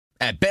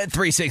At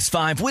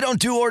Bet365, we don't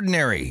do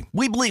ordinary.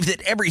 We believe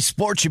that every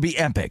sport should be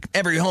epic.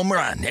 Every home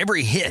run,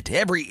 every hit,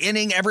 every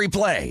inning, every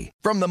play.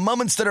 From the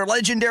moments that are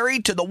legendary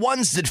to the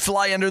ones that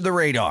fly under the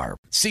radar.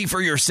 See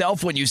for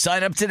yourself when you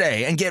sign up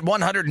today and get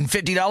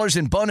 $150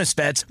 in bonus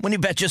bets when you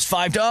bet just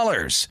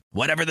 $5.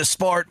 Whatever the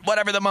sport,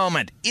 whatever the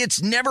moment,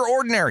 it's never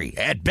ordinary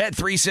at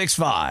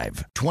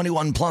Bet365.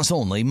 21 plus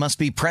only. Must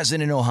be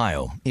present in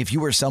Ohio. If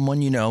you or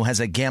someone you know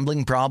has a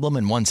gambling problem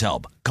and wants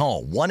help,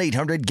 call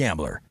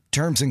 1-800-GAMBLER.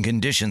 Terms and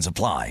conditions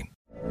apply.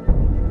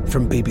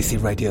 From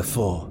BBC Radio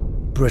 4,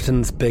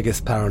 Britain's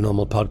biggest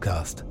paranormal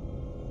podcast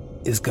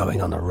is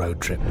going on a road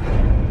trip.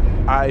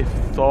 I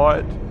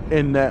thought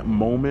in that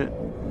moment,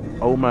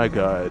 oh my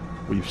God,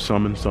 we've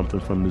summoned something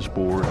from this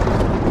board.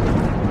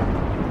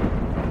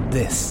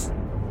 This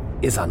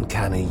is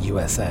Uncanny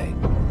USA.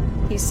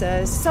 He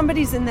says,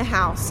 somebody's in the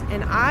house,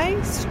 and I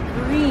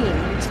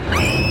screamed.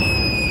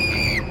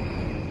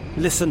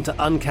 Listen to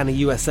Uncanny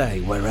USA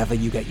wherever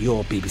you get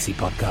your BBC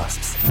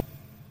podcasts,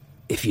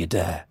 if you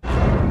dare.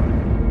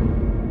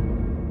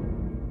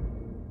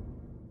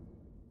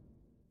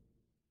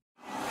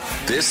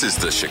 This is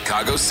the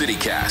Chicago City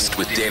Cast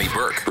with Danny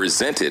Burke,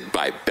 presented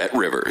by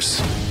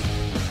BetRivers.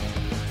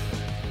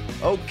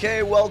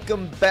 Okay,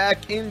 welcome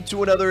back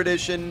into another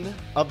edition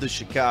of the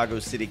Chicago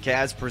City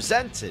Cast,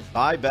 presented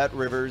by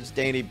BetRivers.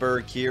 Danny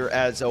Burke here,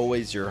 as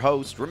always, your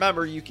host.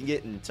 Remember, you can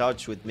get in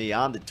touch with me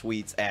on the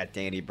tweets at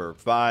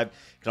DannyBurke5. You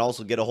can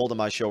also get a hold of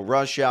my show,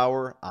 Rush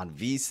Hour, on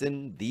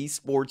VSiN, the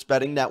Sports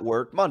Betting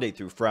Network, Monday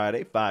through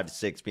Friday, 5 to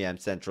 6 p.m.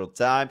 Central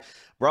Time.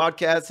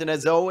 Broadcasting,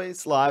 as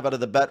always, live out of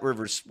the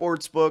BetRivers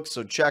Sportsbook,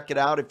 so check it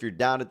out if you're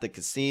down at the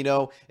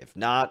casino. If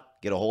not,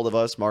 get a hold of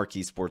us,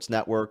 Marquee Sports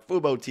Network,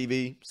 Fubo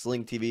TV,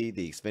 Sling TV,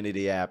 the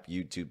Xfinity app,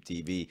 YouTube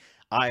TV,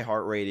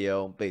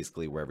 iHeartRadio,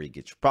 basically wherever you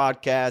get your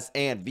podcasts,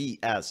 and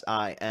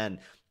VSIN.com.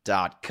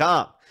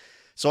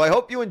 So I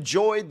hope you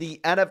enjoyed the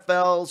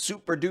NFL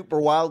Super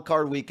Duper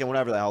Wildcard Weekend,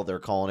 whatever the hell they're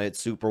calling it,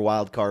 Super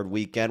Wildcard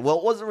Weekend. Well,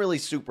 it wasn't really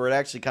super. It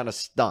actually kind of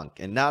stunk,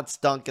 and not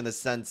stunk in the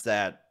sense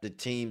that the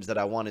teams that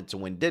I wanted to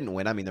win didn't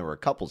win. I mean, there were a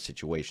couple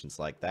situations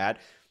like that,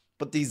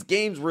 but these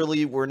games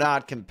really were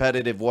not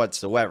competitive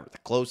whatsoever. The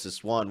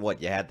closest one,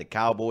 you had the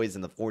Cowboys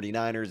and the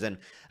 49ers, and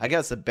I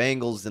guess the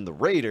Bengals and the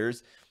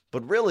Raiders,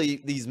 but really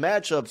these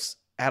matchups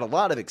had a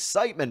lot of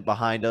excitement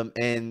behind them,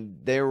 and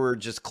there were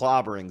just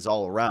clobberings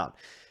all around.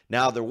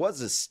 Now, there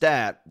was a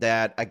stat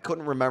that I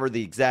couldn't remember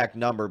the exact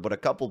number, but a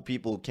couple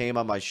people came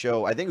on my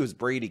show. I think it was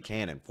Brady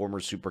Cannon, former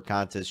Super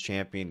Contest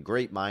champion,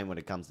 great mind when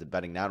it comes to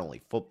betting not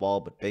only football,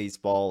 but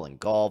baseball and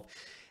golf.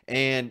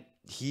 And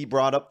he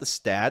brought up the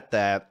stat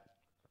that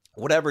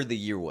whatever the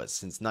year was,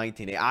 since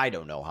 1980, I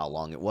don't know how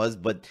long it was,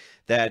 but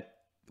that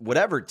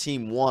whatever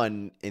team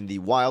won in the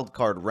wild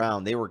card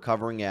round, they were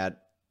covering at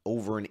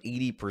over an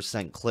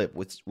 80% clip,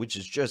 which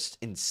is just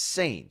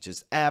insane,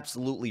 just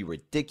absolutely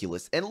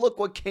ridiculous. And look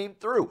what came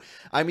through.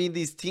 I mean,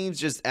 these teams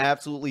just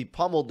absolutely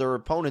pummeled their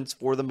opponents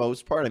for the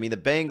most part. I mean, the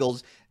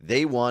Bengals,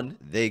 they won,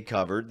 they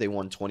covered, they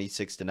won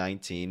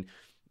 26-19.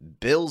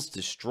 Bills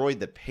destroyed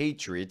the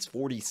Patriots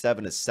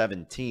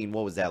 47-17.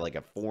 What was that, like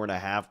a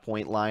 4.5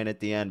 point line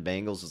at the end?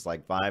 Bengals was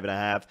like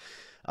 5.5.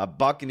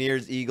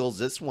 Buccaneers, Eagles,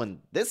 this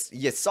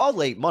you saw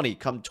late money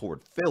come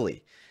toward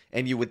Philly.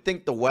 And you would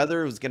think the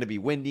weather was going to be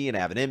windy and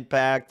have an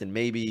impact and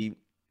maybe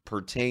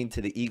pertain to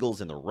the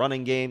Eagles in the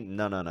running game.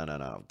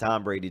 No.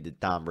 Tom Brady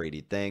did Tom Brady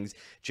things.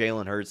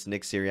 Jalen Hurts,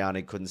 Nick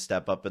Sirianni couldn't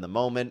step up in the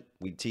moment.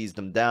 We teased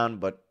them down,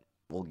 but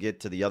we'll get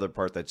to the other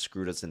part that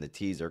screwed us in the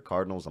teaser.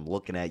 Cardinals, I'm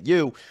looking at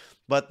you.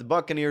 But the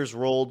Buccaneers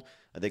rolled.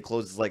 They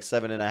closed as like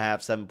 7.5,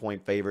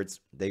 7-point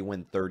favorites. They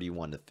win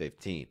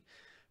 31-15.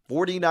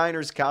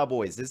 49ers,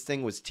 Cowboys. This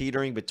thing was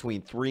teetering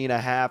between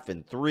 3.5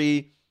 and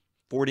 3.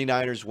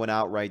 49ers went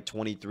outright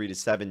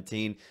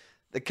 23-17.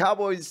 The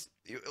Cowboys,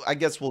 I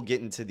guess we'll get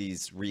into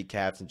these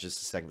recaps in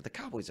just a second, but the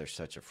Cowboys are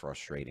such a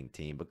frustrating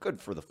team, but good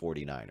for the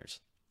 49ers.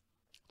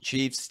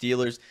 Chiefs,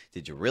 Steelers,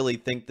 did you really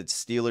think that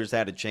Steelers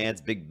had a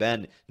chance? Big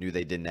Ben knew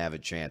they didn't have a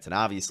chance, and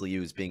obviously he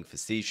was being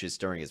facetious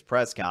during his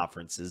press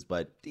conferences,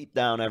 but deep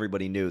down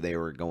everybody knew they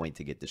were going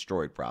to get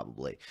destroyed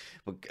probably.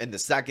 But in the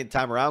second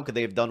time around, could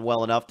they have done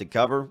well enough to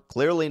cover?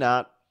 Clearly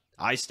not.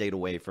 I stayed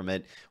away from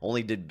it.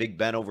 Only did Big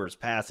Ben over his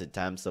pass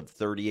attempts of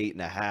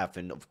 38.5,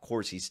 and of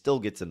course he still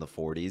gets in the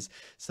 40s.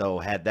 So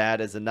had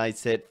that as a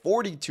nice hit.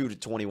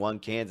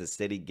 42-21, Kansas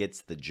City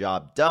gets the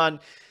job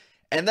done.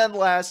 And then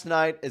last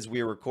night, as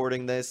we were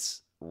recording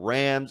this,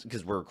 Rams,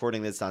 because we're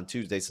recording this on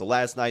Tuesday, so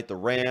last night the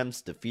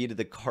Rams defeated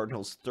the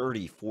Cardinals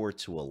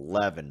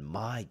 34-11.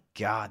 My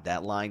God,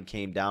 that line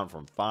came down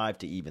from 5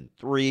 to even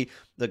 3.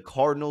 The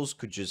Cardinals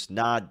could just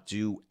not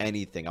do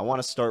anything. I want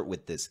to start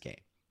with this game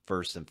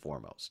first and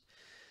foremost.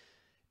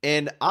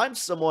 And I'm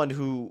someone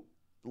who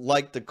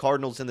liked the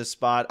Cardinals in this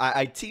spot.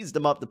 I teased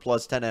them up to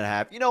plus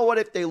 10.5. You know what?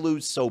 If they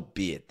lose, so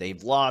be it.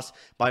 They've lost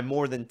by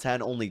more than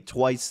 10 only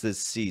twice this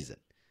season.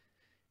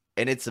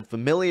 And it's a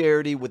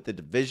familiarity with the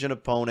division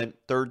opponent,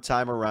 third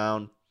time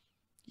around.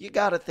 You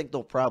got to think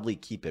they'll probably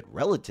keep it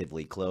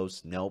relatively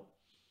close. Nope.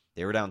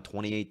 They were down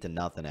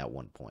 28-0 at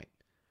one point.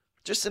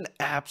 Just an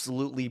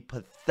absolutely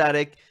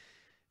pathetic,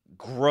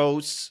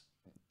 gross,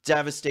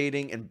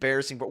 devastating,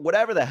 embarrassing, but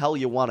whatever the hell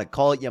you want to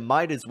call it, you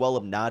might as well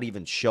have not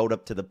even showed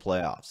up to the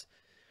playoffs.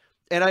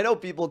 And I know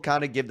people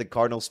kind of give the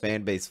Cardinals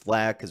fan base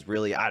flack because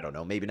really, I don't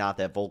know, maybe not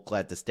that vocal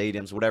at the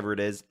stadiums, whatever it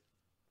is.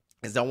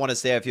 Because I want to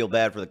say I feel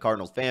bad for the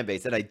Cardinals fan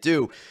base, and I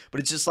do, but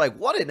it's just like,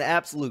 what an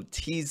absolute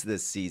tease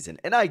this season.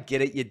 And I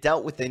get it. You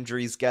dealt with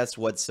injuries. Guess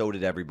what? So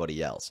did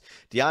everybody else.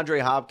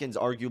 DeAndre Hopkins,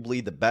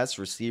 arguably the best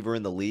receiver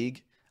in the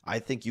league. I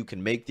think you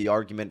can make the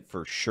argument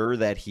for sure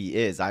that he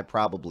is. I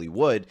probably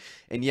would.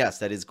 And yes,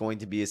 that is going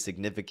to be a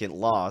significant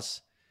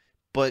loss,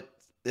 but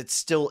it's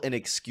still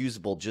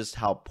inexcusable just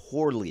how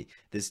poorly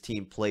this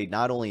team played,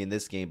 not only in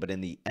this game, but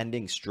in the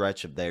ending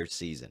stretch of their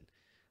season.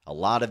 A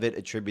lot of it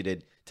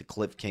attributed to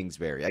Cliff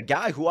Kingsbury, a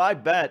guy who I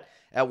bet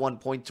at one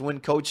point to win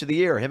Coach of the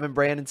Year, him and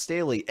Brandon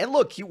Staley. And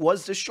look, he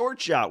was the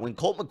short shot. When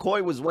Colt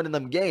McCoy was winning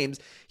them games,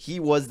 he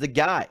was the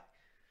guy.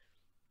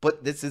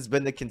 But this has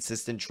been the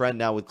consistent trend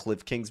now with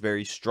Cliff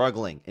Kingsbury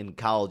struggling in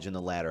college in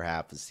the latter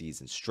half of the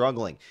season,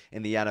 struggling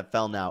in the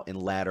NFL now in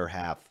latter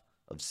half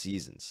of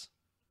seasons.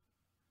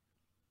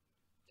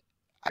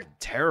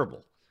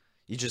 Terrible.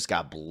 You just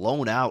got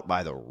blown out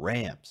by the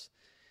Rams.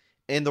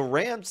 And the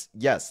Rams,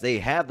 yes, they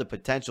have the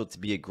potential to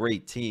be a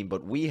great team,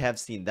 but we have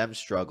seen them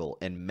struggle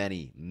in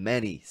many,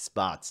 many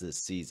spots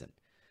this season.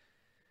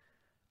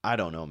 I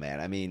don't know, man.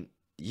 I mean,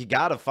 you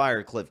got to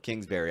fire Cliff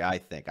Kingsbury, I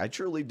think. I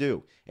truly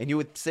do. And you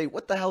would say,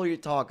 what the hell are you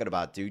talking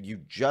about, dude?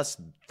 You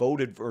just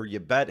voted or you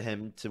bet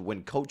him to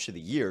win Coach of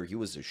the Year. He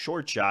was a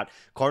short shot.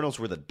 Cardinals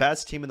were the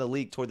best team in the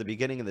league toward the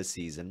beginning of the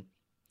season.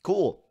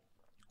 Cool.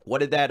 What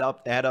did that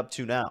add up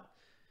to now?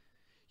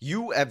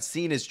 You have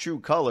seen his true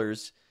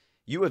colors.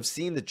 You have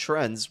seen the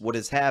trends, what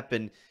has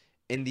happened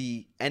in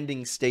the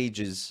ending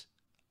stages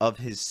of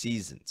his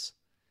seasons.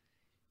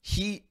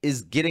 He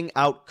is getting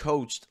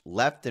out-coached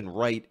left and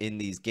right in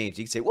these games.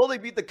 You can say, well, they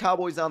beat the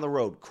Cowboys on the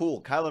road.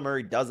 Cool. Kyler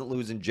Murray doesn't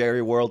lose in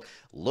Jerry World.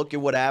 Look at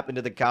what happened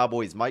to the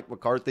Cowboys. Mike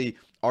McCarthy,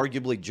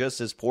 arguably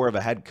just as poor of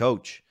a head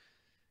coach.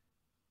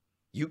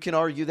 You can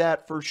argue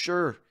that for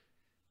sure.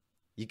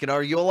 You can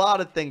argue a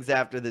lot of things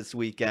after this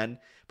weekend,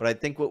 but I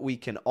think what we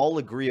can all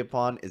agree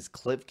upon is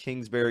Cliff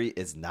Kingsbury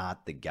is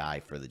not the guy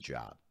for the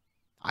job.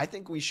 I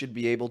think we should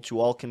be able to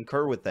all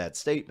concur with that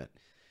statement.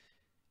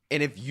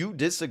 And if you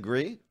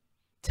disagree,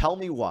 tell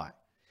me why.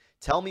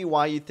 Tell me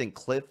why you think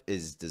Cliff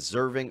is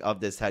deserving of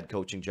this head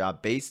coaching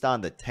job based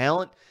on the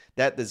talent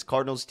that this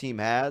Cardinals team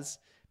has,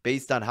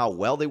 based on how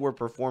well they were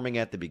performing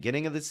at the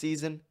beginning of the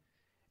season,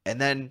 and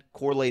then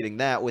correlating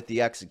that with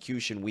the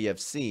execution we have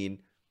seen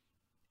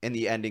in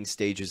the ending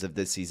stages of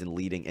this season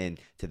leading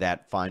into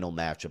that final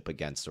matchup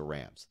against the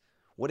Rams.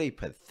 What a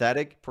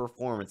pathetic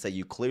performance that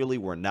you clearly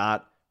were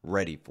not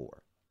ready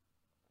for.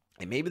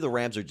 And maybe the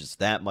Rams are just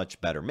that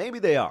much better. Maybe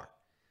they are.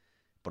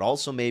 But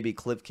also maybe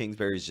Cliff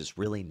Kingsbury is just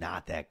really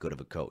not that good of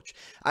a coach.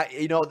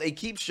 They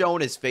keep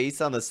showing his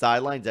face on the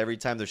sidelines every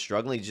time they're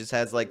struggling. He just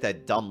has like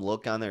that dumb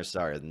look on there.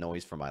 Sorry, the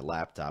noise from my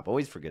laptop.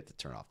 Always forget to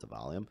turn off the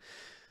volume.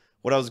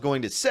 What I was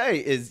going to say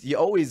is you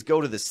always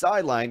go to the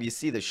sideline, you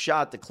see the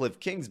shot to Cliff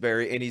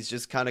Kingsbury, and he's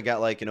just kind of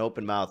got like an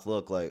open mouth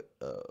look like,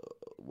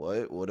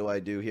 what do I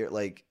do here?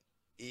 Like,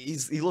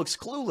 he looks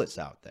clueless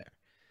out there.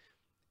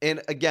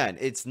 And again,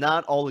 it's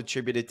not all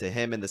attributed to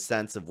him in the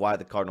sense of why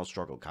the Cardinals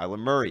struggled. Kyler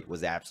Murray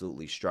was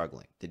absolutely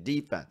struggling. The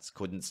defense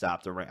couldn't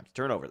stop the Rams.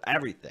 Turnovers,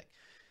 everything.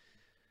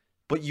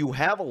 But you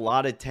have a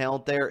lot of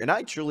talent there, and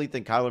I truly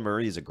think Kyler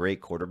Murray is a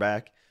great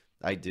quarterback.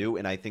 I do,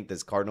 and I think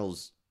this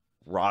Cardinals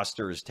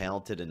roster is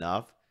talented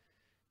enough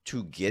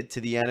to get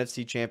to the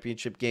NFC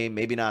Championship game.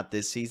 Maybe not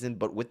this season,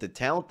 but with the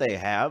talent they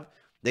have,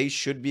 they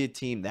should be a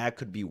team that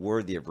could be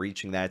worthy of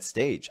reaching that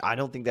stage. I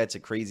don't think that's a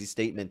crazy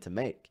statement to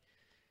make.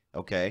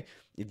 Okay?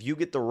 If you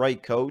get the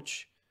right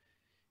coach,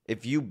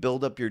 if you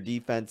build up your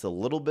defense a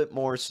little bit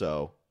more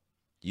so,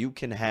 you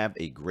can have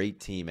a great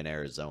team in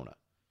Arizona.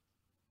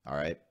 All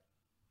right?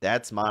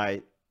 That's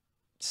my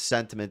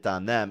sentiment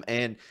on them.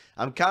 And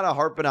I'm kind of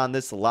harping on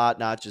this a lot,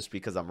 not just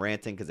because I'm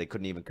ranting because they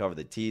couldn't even cover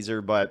the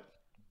teaser, but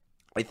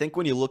I think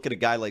when you look at a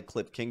guy like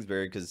Cliff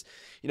Kingsbury, because,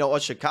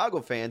 us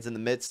Chicago fans in the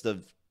midst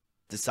of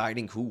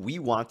deciding who we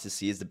want to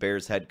see as the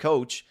Bears head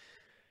coach,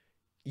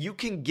 you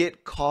can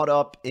get caught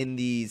up in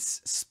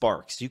these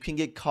sparks. You can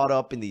get caught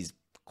up in these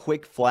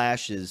quick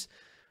flashes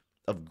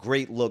of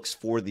great looks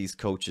for these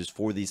coaches,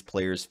 for these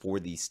players, for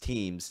these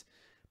teams.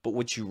 But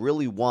what you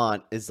really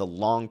want is the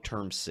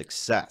long-term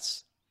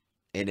success.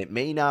 And it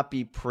may not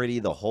be pretty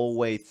the whole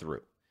way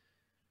through.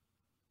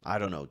 I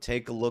don't know.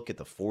 Take a look at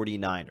the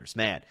 49ers.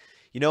 Man,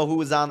 you know who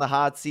was on the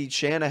hot seat?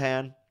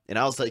 Shanahan. And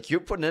I was like, you're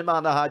putting him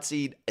on the hot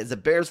seat. As a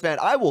Bears fan,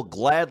 I will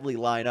gladly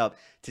line up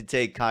to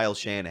take Kyle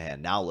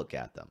Shanahan. Now look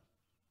at them.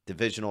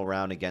 Divisional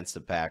round against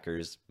the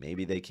Packers.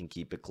 Maybe they can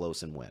keep it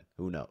close and win.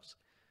 Who knows?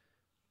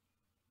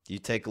 You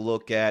take a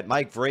look at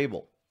Mike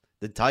Vrabel,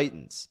 the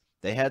Titans.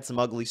 They had some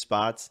ugly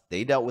spots.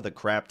 They dealt with a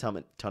crap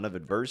ton of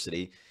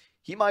adversity.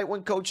 He might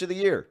win Coach of the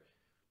Year.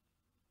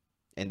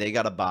 And they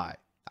got a bye.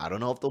 I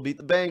don't know if they'll beat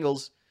the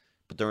Bengals,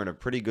 but they're in a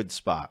pretty good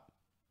spot.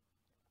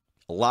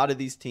 A lot of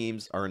these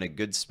teams are in a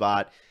good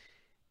spot.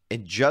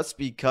 And just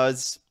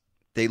because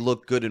they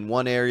look good in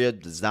one area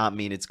does not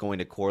mean it's going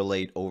to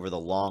correlate over the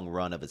long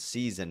run of a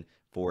season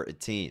for a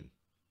team.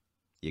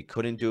 You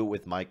couldn't do it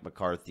with Mike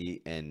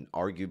McCarthy and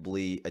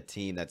arguably a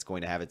team that's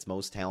going to have its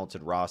most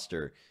talented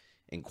roster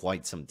in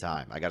quite some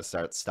time. I got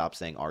to stop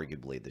saying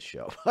arguably this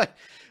show.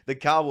 The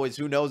Cowboys,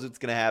 who knows what's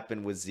going to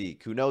happen with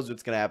Zeke? Who knows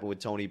what's going to happen with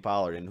Tony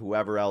Pollard and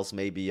whoever else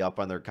may be up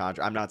on their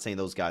contract? I'm not saying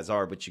those guys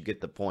are, but you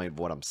get the point of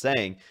what I'm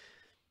saying.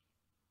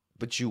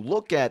 But you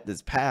look at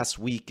this past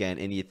weekend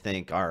and you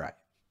think, all right,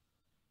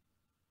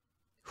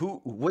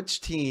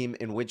 which team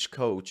and which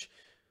coach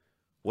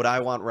would I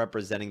want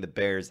representing the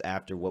Bears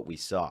after what we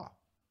saw?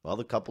 Well,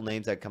 the couple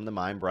names that come to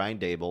mind, Brian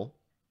Daboll,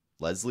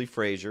 Leslie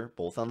Frazier,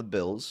 both on the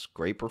Bills.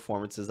 Great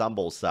performances on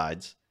both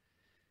sides.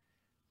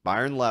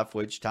 Byron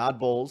Leftwich, Todd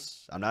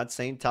Bowles. I'm not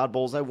saying Todd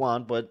Bowles I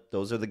want, but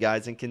those are the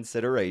guys in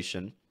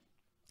consideration.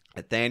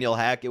 Nathaniel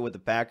Hackett with the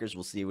Packers,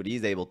 we'll see what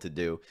he's able to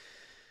do.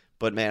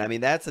 But, man, I mean,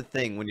 that's the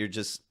thing when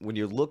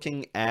you're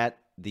looking at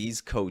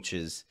these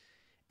coaches,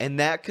 and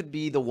that could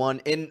be the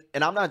one. And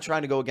I'm not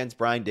trying to go against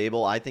Brian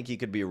Daboll. I think he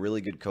could be a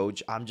really good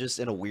coach. I'm just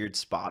in a weird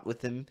spot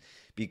with him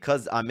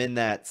because I'm in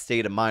that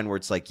state of mind where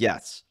it's like,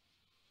 yes,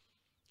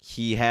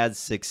 he had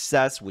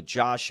success with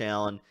Josh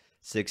Allen,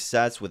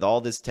 success with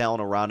all this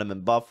talent around him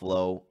in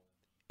Buffalo,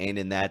 and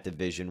in that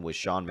division with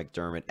Sean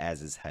McDermott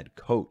as his head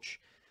coach.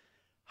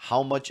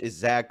 How much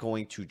is that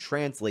going to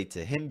translate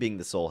to him being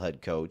the sole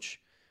head coach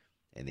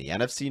in the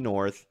NFC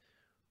North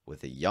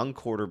with a young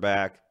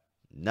quarterback,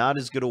 not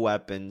as good of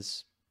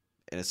weapons,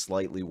 and a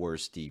slightly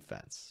worse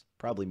defense?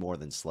 Probably more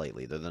than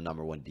slightly. They're the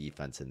number one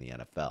defense in the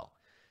NFL.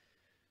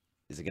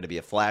 Is it going to be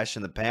a flash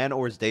in the pan,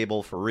 or is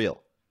Daboll for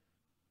real?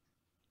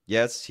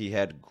 Yes, he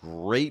had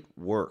great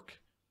work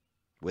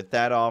with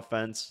that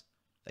offense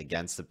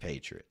against the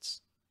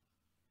Patriots.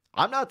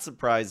 I'm not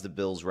surprised the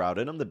Bills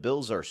routed him. The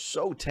Bills are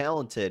so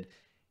talented,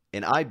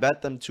 and I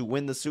bet them to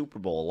win the Super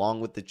Bowl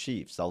along with the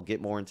Chiefs. I'll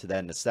get more into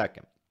that in a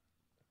second.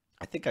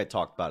 I think I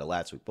talked about it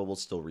last week, but we'll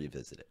still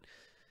revisit it.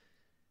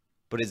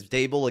 But is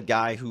Daboll a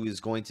guy who is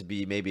going to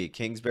be maybe a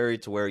Kingsbury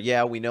to where,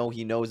 yeah, we know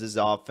he knows his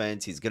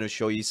offense. He's going to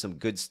show you some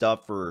good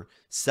stuff for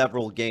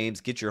several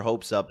games, get your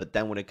hopes up, but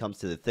then when it comes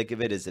to the thick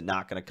of it, is it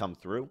not going to come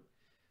through?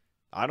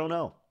 I don't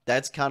know.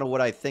 That's kind of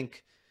what I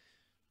think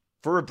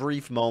for a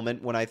brief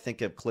moment when I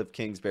think of Cliff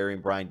Kingsbury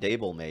and Brian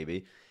Daboll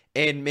maybe.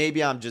 And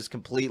maybe I'm just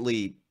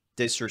completely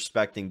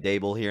disrespecting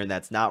Daboll here, and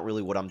that's not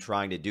really what I'm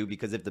trying to do,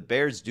 because if the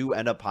Bears do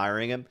end up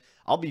hiring him,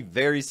 I'll be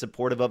very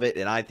supportive of it,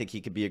 and I think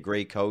he could be a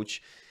great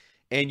coach.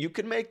 And you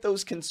can make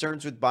those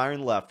concerns with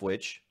Byron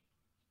Leftwich,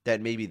 that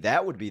maybe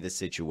that would be the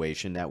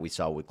situation that we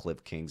saw with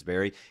Cliff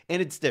Kingsbury.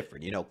 And it's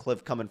different. You know,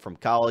 Cliff coming from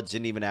college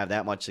didn't even have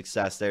that much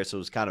success there, so it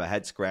was kind of a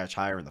head-scratch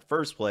hire in the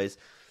first place.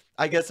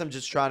 I guess I'm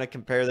just trying to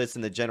compare this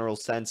in the general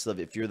sense of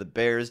if you're the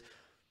Bears,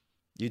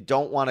 you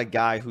don't want a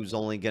guy who's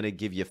only going to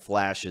give you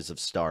flashes of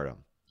stardom.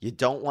 You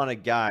don't want a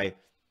guy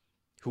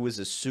who is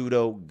a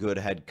pseudo-good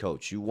head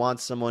coach. You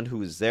want someone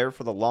who is there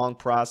for the long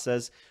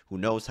process, who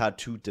knows how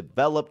to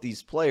develop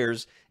these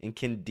players and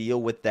can deal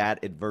with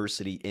that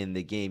adversity in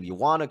the game. You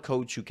want a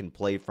coach who can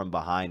play from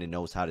behind and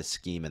knows how to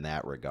scheme in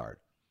that regard.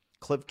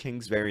 Cliff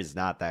Kingsbury is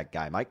not that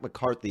guy. Mike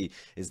McCarthy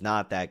is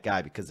not that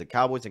guy, because the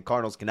Cowboys and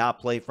Cardinals cannot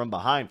play from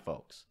behind,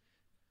 folks.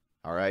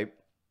 All right?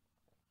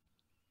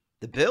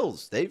 The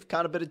Bills, they've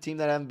kind of been a team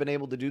that haven't been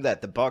able to do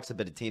that. The Bucs have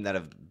been a team that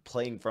have been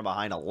playing from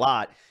behind a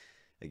lot.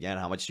 Again,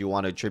 how much do you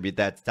want to attribute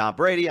that to Tom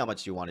Brady? How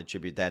much do you want to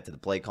attribute that to the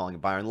play calling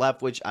of Byron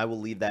Leftwich? I will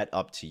leave that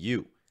up to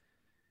you.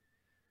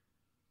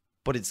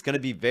 But it's going to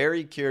be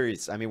very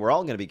curious. I mean, we're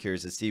all going to be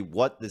curious to see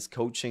what this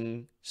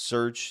coaching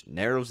search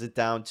narrows it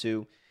down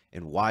to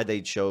and why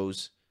they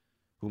chose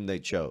whom they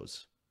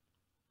chose.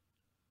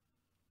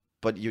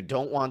 But you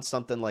don't want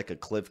something like a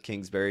Cliff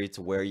Kingsbury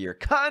to where you're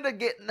kind of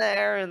getting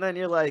there and then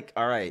you're like,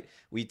 all right,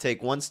 we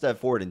take one step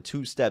forward and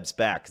two steps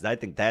back, because I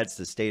think that's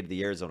the state of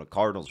the Arizona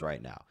Cardinals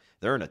right now.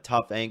 They're in a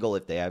tough angle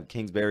if they have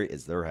Kingsbury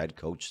as their head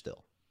coach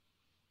still.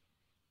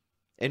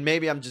 And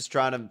maybe I'm just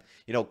trying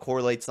to,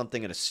 correlate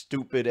something in a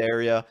stupid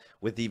area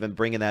with even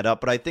bringing that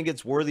up. But I think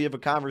it's worthy of a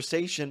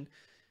conversation,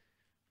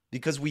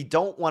 because we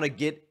don't want to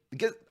get –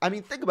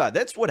 think about it.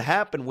 That's what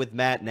happened with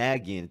Matt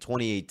Nagy in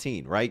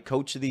 2018, right?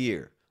 Coach of the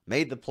year.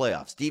 Made the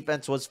playoffs.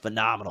 Defense was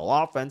phenomenal.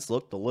 Offense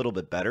looked a little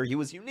bit better. He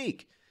was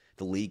unique.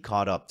 The league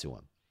caught up to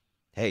him.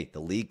 Hey,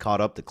 the league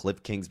caught up to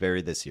Cliff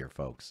Kingsbury this year,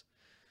 folks.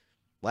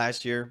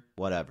 Last year,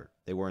 whatever.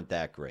 They weren't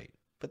that great.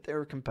 But they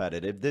were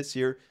competitive. This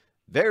year,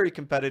 very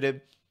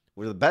competitive.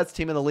 We're the best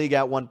team in the league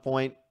at one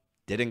point.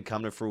 Didn't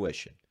come to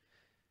fruition.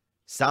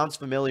 Sounds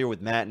familiar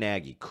with Matt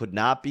Nagy. Could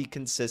not be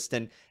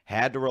consistent.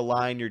 Had to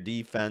rely on your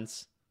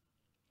defense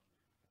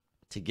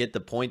to get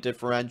the point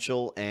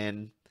differential,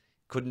 and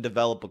couldn't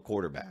develop a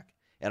quarterback.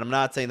 And I'm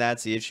not saying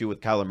that's the issue with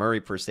Kyler Murray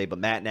per se, but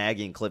Matt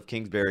Nagy and Cliff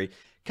Kingsbury,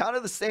 kind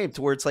of the same,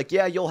 to where it's like,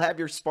 yeah, you'll have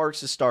your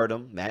sparks to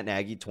stardom. Matt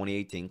Nagy,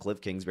 2018,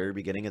 Cliff Kingsbury,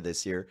 beginning of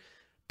this year.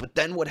 But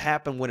then what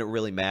happened when it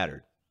really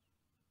mattered?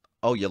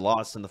 Oh, you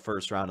lost in the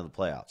first round of the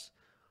playoffs.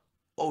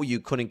 Oh, you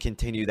couldn't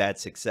continue that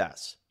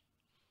success.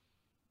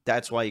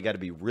 That's why you got to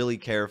be really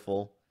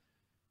careful,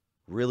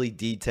 really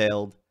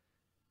detailed,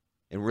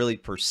 and really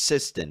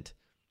persistent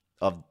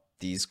of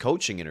these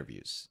coaching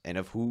interviews and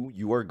of who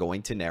you are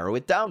going to narrow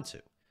it down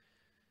to.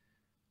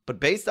 But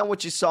based on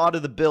what you saw to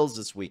the Bills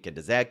this weekend,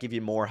 does that give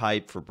you more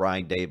hype for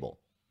Brian Daboll?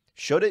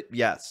 Should it?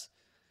 Yes.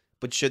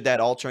 But should that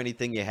alter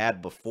anything you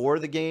had before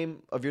the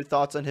game of your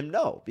thoughts on him?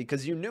 No,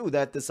 because you knew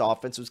that this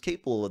offense was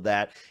capable of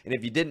that. And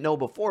if you didn't know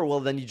before, well,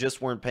 then you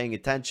just weren't paying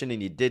attention,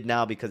 and you did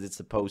now because it's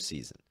the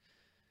postseason.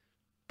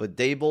 But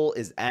Daboll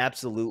is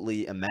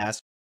absolutely a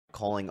master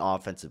calling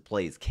offensive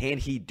plays. Can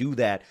he do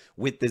that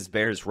with this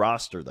Bears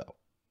roster, though?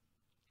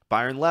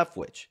 Byron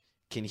Leftwich,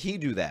 can he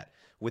do that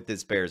with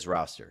this Bears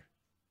roster?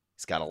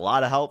 He's got a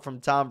lot of help from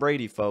Tom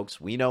Brady,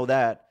 folks. We know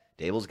that.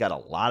 Daboll's got a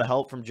lot of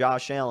help from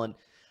Josh Allen.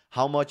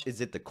 How much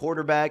is it the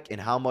quarterback,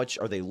 and how much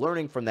are they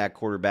learning from that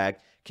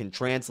quarterback can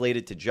translate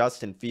it to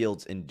Justin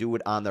Fields and do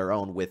it on their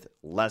own with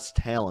less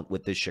talent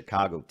with this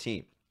Chicago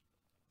team?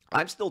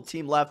 I'm still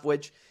Team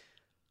Leftwich.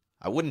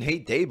 I wouldn't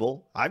hate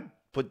Daboll. I'd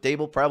put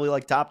Daboll probably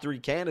like top 3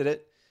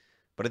 candidate.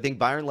 But I think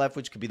Byron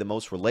Leftwich could be the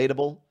most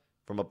relatable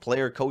from a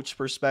player-coach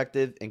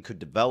perspective and could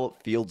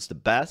develop Fields the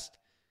best.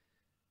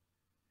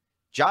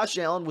 Josh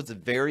Allen was a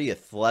very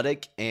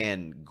athletic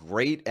and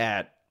great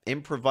at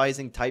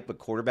improvising type of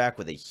quarterback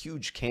with a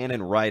huge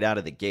cannon right out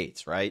of the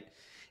gates, right?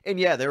 And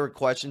yeah, there were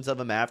questions of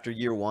him after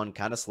year one,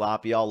 kind of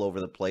sloppy all over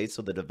the place,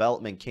 so the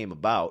development came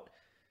about.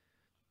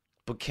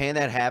 But can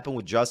that happen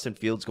with Justin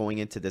Fields going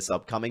into this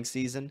upcoming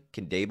season?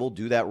 Can Daboll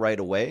do that right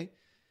away?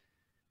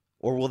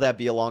 Or will that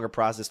be a longer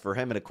process for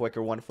him and a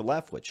quicker one for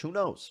Leftwich? Who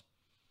knows?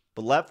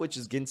 But Leftwich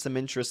is getting some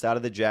interest out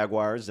of the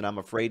Jaguars, and I'm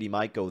afraid he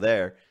might go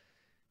there.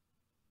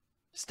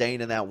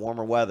 Staying in that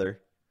warmer weather.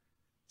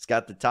 He's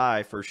got the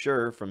tie for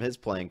sure from his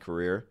playing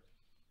career.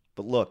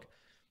 But look,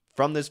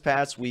 from this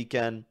past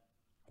weekend,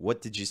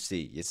 what did you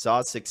see? You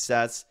saw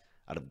success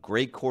out of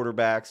great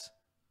quarterbacks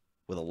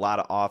with a lot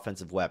of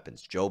offensive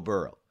weapons. Joe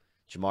Burrow,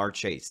 Jamar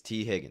Chase,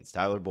 T. Higgins,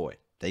 Tyler Boyd.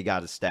 They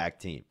got a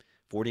stacked team.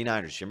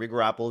 49ers, Jimmy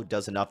Garoppolo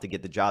does enough to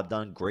get the job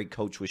done. Great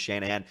coach with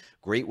Shanahan.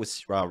 Great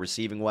with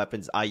receiving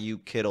weapons.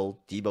 Ayuk,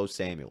 Kittle, Deebo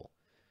Samuel.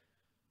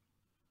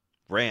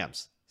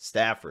 Rams,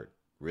 Stafford,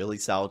 really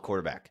solid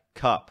quarterback.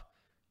 Kupp,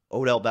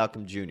 Odell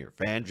Beckham Jr.,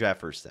 Van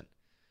Jefferson.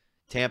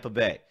 Tampa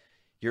Bay,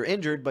 you're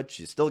injured, but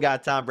you still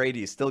got Tom Brady.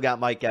 You still got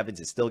Mike Evans.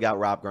 You still got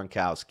Rob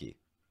Gronkowski.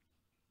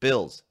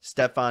 Bills,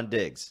 Stephon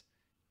Diggs,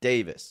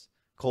 Davis,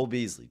 Cole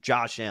Beasley,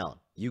 Josh Allen.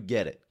 You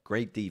get it.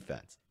 Great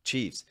defense.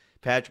 Chiefs,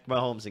 Patrick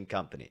Mahomes and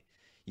company.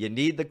 You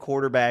need the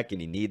quarterback,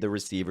 and you need the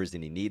receivers,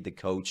 and you need the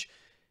coach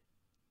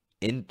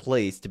in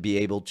place to be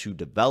able to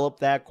develop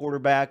that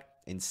quarterback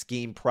and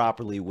scheme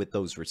properly with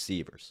those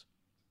receivers.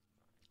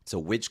 So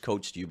which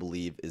coach do you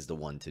believe is the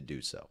one to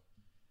do so?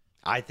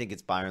 I think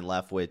it's Byron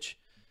Leftwich.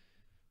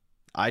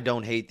 I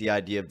don't hate the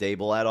idea of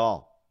Daboll at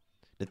all.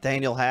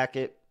 Nathaniel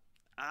Hackett,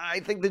 I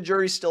think the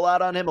jury's still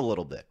out on him a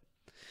little bit.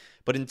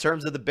 But in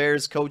terms of the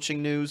Bears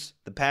coaching news,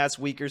 the past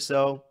week or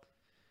so,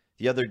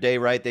 the other day,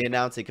 right, they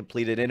announced they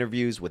completed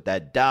interviews with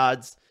Ed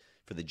Dodds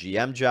for the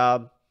GM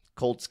job,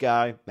 Colts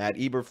guy, Matt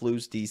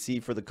Eberflus,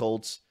 DC for the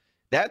Colts.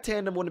 That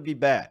tandem wouldn't be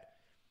bad.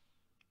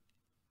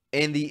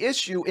 And the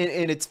issue,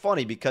 and it's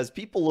funny because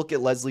people look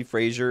at Leslie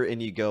Frazier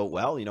and you go,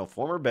 well, you know,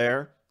 former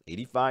Bear,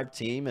 85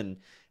 team, and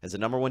has a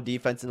number 1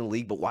 defense in the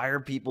league, but why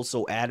are people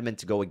so adamant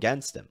to go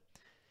against him?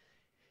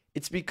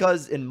 It's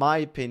because, in my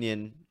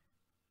opinion,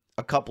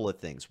 a couple of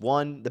things.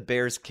 One, the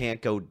Bears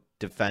can't go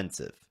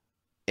defensive.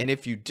 And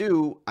if you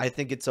do, I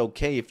think it's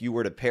okay if you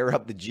were to pair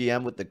up the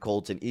GM with the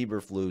Colts and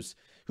Eberflus,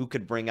 who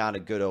could bring on a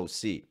good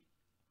OC.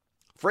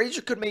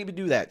 Frazier could maybe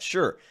do that,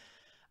 sure.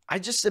 I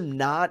just am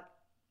not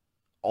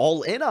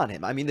all in on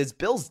him. I mean, this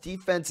Bills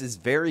defense is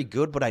very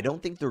good, but I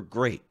don't think they're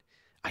great.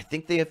 I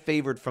think they have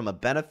favored from a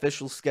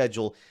beneficial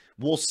schedule.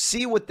 We'll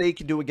see what they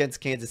can do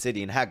against Kansas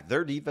City. And heck,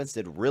 their defense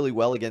did really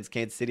well against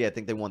Kansas City. I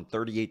think they won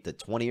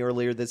 38-20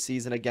 earlier this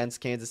season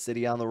against Kansas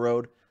City on the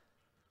road.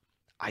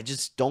 I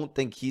just don't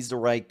think he's the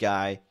right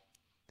guy.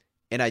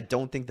 And I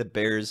don't think the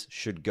Bears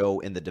should go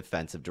in the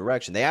defensive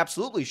direction. They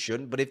absolutely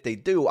shouldn't, but if they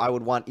do, I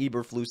would want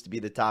Eberflus to be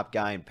the top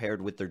guy and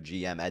paired with their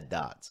GM, Ed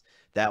Dodds.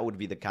 That would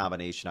be the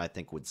combination I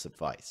think would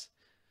suffice.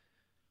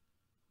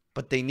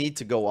 But they need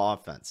to go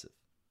offensive.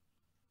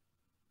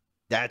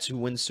 That's who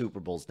wins Super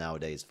Bowls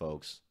nowadays,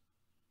 folks.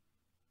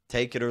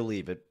 Take it or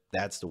leave it.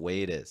 That's the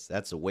way it is.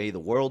 That's the way the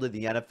world of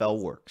the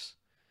NFL works.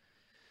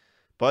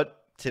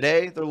 But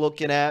today they're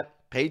looking at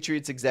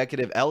Patriots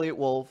executive Elliott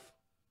Wolf,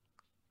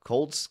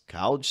 Colts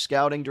college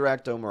scouting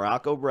director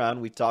Morocco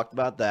Brown. We've talked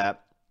about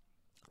that.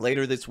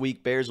 Later this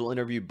week, Bears will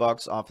interview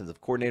Bucs offensive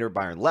coordinator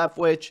Byron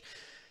Leftwich.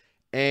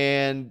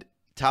 And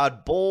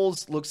Todd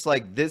Bowles looks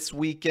like this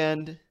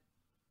weekend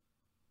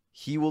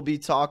he will be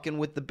talking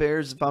with the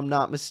Bears, if I'm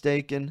not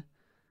mistaken.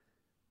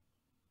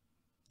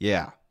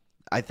 Yeah,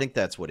 I think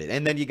that's what it is.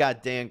 And then you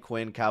got Dan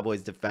Quinn,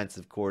 Cowboys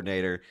defensive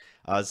coordinator.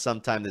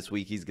 Sometime this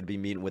week, he's going to be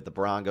meeting with the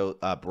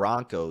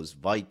Broncos,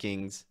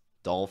 Vikings,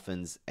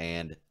 Dolphins,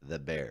 and the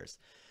Bears.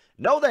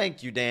 No,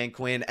 thank you, Dan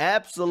Quinn.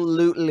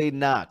 Absolutely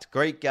not.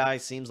 Great guy.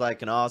 Seems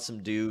like an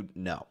awesome dude.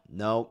 No.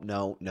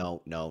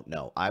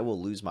 I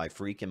will lose my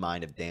freaking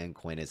mind if Dan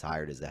Quinn is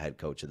hired as the head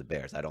coach of the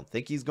Bears. I don't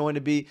think he's going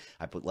to be.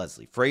 I put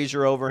Leslie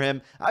Frazier over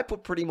him. I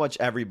put pretty much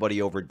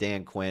everybody over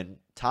Dan Quinn.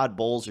 Todd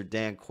Bowles or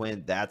Dan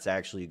Quinn? That's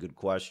actually a good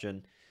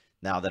question.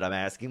 Now that I'm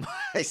asking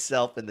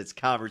myself in this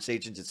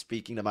conversation, just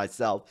speaking to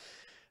myself,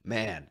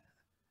 man,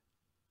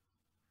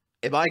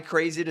 am I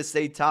crazy to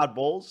say Todd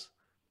Bowles?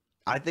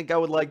 I think I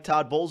would like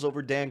Todd Bowles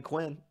over Dan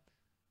Quinn.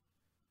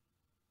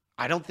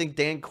 I don't think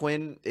Dan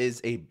Quinn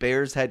is a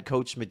Bears head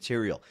coach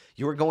material.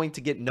 You are going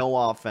to get no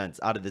offense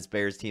out of this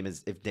Bears team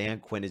if Dan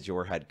Quinn is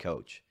your head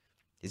coach.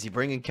 Is he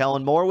bringing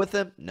Kellen Moore with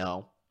him?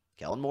 No.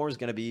 Kellen Moore is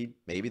going to be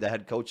maybe the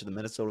head coach of the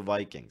Minnesota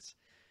Vikings.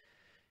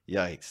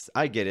 Yikes.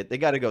 I get it. They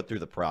got to go through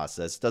the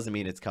process. Doesn't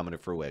mean it's coming to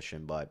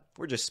fruition, but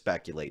we're just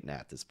speculating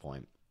at this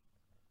point.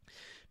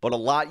 But a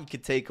lot you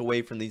could take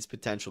away from these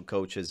potential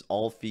coaches,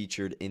 all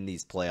featured in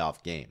these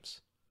playoff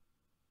games.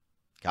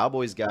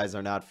 Cowboys guys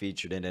are not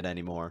featured in it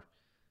anymore.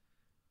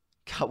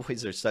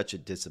 Cowboys are such a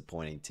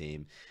disappointing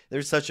team.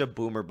 They're such a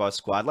boomer bust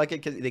squad.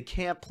 They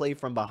can't play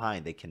from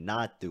behind. They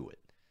cannot do it.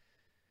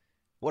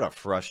 What a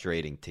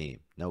frustrating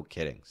team. No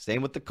kidding.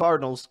 Same with the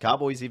Cardinals.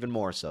 Cowboys even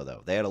more so,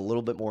 though. They had a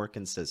little bit more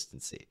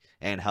consistency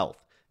and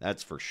health.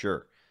 That's for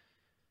sure.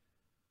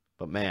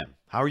 But, man,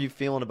 how are you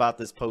feeling about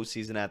this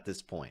postseason at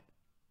this point?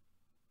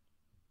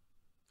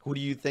 Who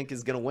do you think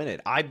is going to win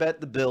it? I bet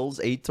the Bills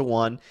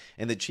 8-1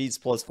 and the Chiefs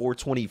plus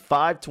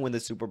 425 to win the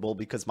Super Bowl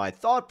because my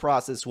thought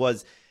process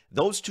was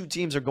those two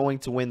teams are going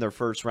to win their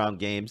first round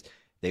games.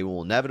 They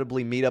will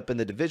inevitably meet up in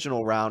the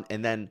divisional round,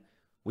 and then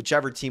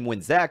whichever team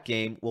wins that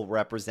game will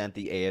represent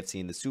the AFC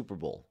in the Super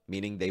Bowl,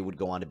 meaning they would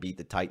go on to beat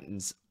the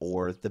Titans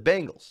or the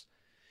Bengals.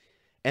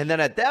 And then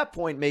at that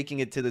point,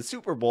 making it to the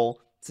Super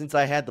Bowl, since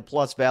I had the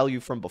plus value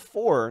from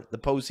before the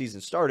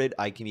postseason started,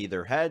 I can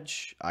either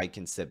hedge, I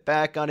can sit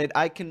back on it,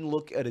 I can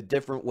look at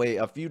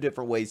a few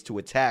different ways to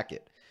attack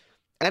it.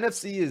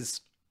 NFC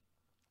is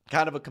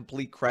kind of a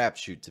complete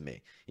crapshoot to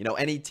me. You know,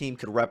 any team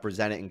could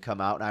represent it and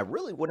come out, and I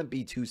really wouldn't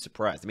be too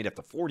surprised. I mean, if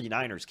the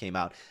 49ers came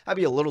out, I'd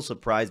be a little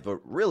surprised, but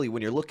really,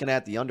 when you're looking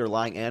at the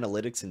underlying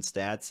analytics and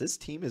stats, this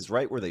team is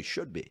right where they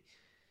should be.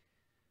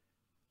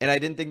 And I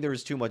didn't think there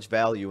was too much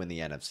value in the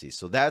NFC.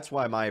 So that's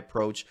why my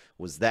approach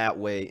was that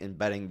way in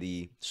betting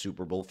the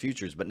Super Bowl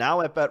futures. But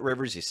now at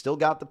BetRivers, you still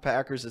got the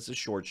Packers as a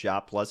short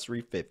shot, plus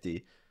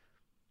 350.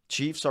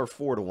 Chiefs are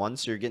 4-1,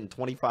 so you're getting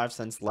 25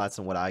 cents less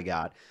than what I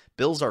got.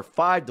 Bills are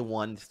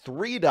 5-1,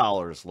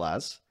 $3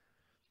 less.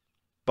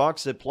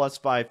 Bucks at plus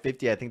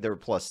 550. I think they were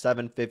plus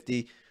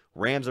 750.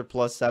 Rams are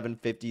plus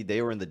 750.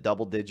 They were in the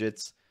double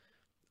digits.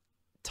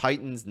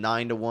 Titans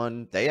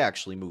 9-1. They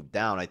actually moved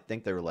down. I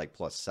think they were like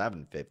plus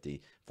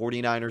 750.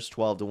 49ers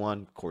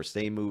 12-1. Of course,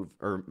 they moved,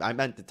 or I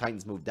meant the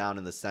Titans moved down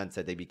in the sense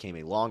that they became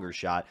a longer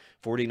shot.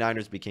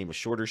 49ers became a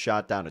shorter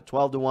shot, down to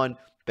 12-1.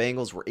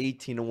 Bengals were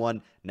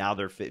 18-1. Now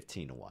they're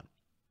 15-1.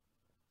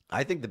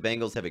 I think the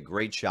Bengals have a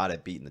great shot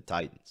at beating the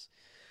Titans.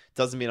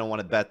 Doesn't mean I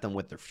want to bet them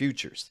with their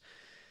futures.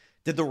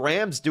 Did the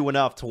Rams do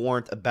enough to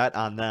warrant a bet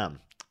on them?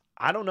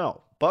 I don't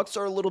know. Bucks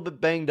are a little bit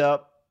banged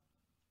up,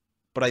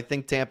 but I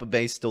think Tampa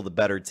Bay is still the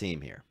better team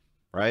here,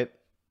 right?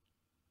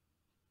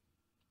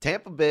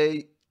 Tampa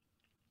Bay,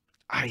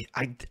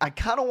 I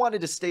kind of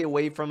wanted to stay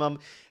away from them,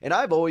 and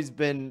I've always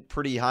been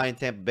pretty high in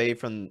Tampa Bay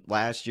from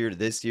last year to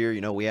this year.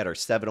 You know, we had our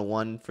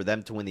 7-1 for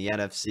them to win the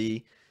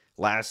NFC.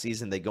 Last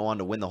season, they go on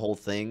to win the whole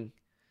thing.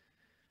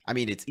 I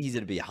mean, it's easy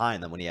to be high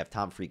on them when you have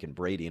Tom freaking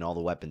Brady and all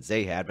the weapons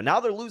they had, but now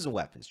they're losing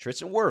weapons.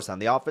 Tristan Wirfs on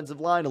the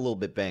offensive line a little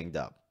bit banged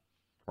up.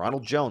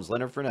 Ronald Jones,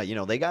 Leonard Fournette, you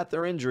know, they got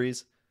their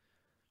injuries.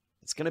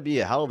 It's going to be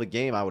a hell of a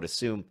game, I would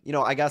assume. You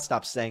know, I got to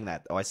stop saying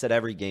that, though. I said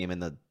every game in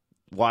the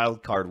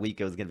wild card week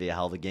it was going to be a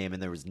hell of a game,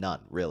 and there was none,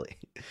 really.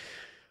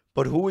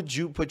 But who would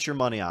you put your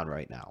money on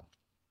right now?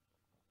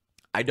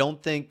 I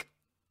don't think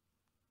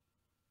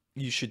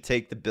you should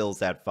take the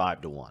Bills at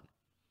 5-1.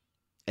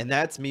 And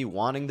that's me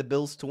wanting the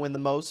Bills to win the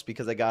most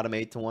because I got them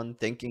 8-1,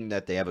 thinking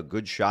that they have a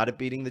good shot at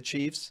beating the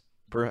Chiefs,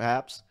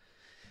 perhaps.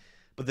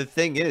 But the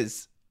thing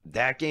is,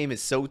 that game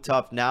is so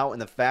tough now,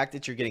 and the fact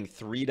that you're getting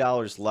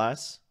 $3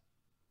 less,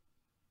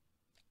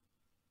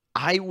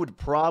 I would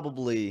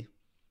probably,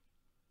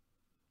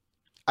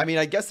 I mean,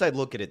 I guess I'd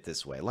look at it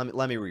this way. Let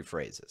me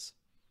rephrase this.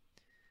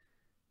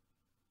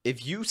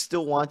 If you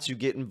still want to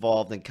get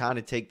involved and kind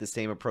of take the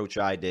same approach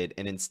I did,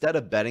 and instead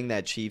of betting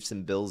that Chiefs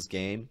and Bills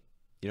game,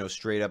 you know,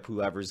 straight up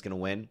whoever's going to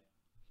win,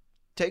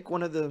 take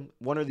one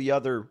or the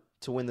other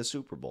to win the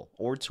Super Bowl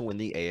or to win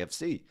the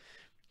AFC.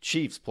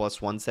 Chiefs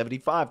plus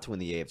 175 to win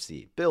the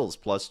AFC. Bills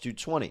plus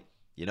 220.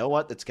 You know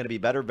what? That's going to be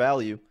better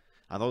value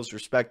on those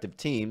respective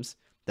teams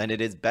than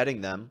it is betting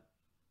them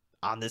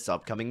on this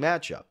upcoming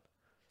matchup.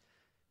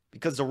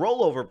 Because the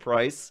rollover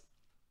price,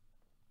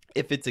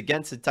 if it's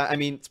against I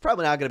mean, it's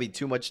probably not going to be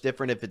too much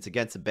different if it's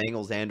against the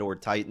Bengals and or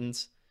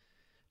Titans.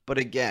 But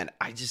again,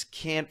 I just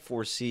can't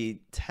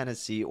foresee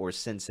Tennessee or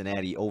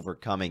Cincinnati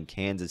overcoming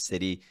Kansas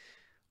City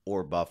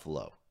or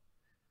Buffalo.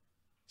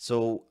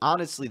 So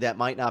honestly, that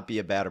might not be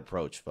a bad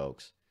approach,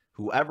 folks.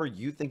 whoever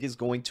you think is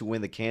going to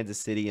win the Kansas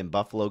City and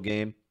Buffalo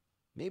game,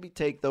 maybe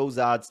take those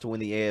odds to win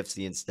the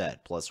AFC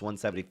instead. Plus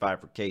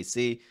 175 for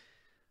KC,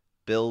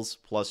 Bills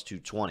plus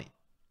 220.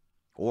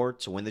 Or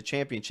to win the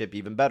championship,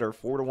 even better,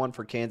 4-1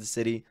 for Kansas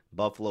City,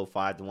 Buffalo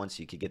 5-1,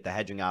 so you could get the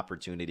hedging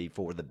opportunity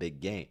for the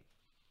big game.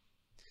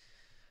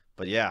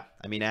 But yeah,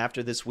 I mean,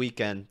 after this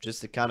weekend,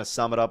 just to kind of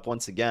sum it up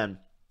once again,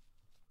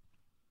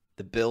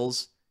 the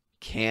Bills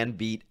can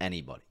beat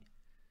anybody.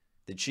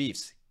 The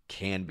Chiefs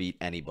can beat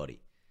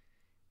anybody.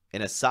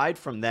 And aside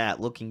from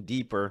that, looking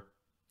deeper,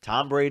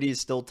 Tom Brady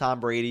is still Tom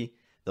Brady.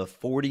 The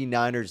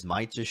 49ers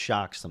might just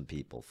shock some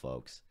people,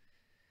 folks.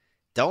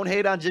 Don't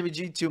hate on Jimmy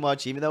G too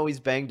much, even though he's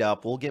banged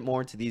up. We'll get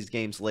more into these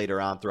games later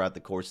on throughout the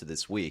course of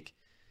this week.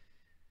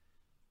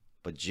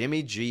 But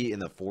Jimmy G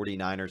and the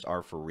 49ers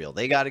are for real.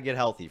 They got to get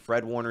healthy.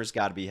 Fred Warner's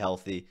got to be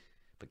healthy.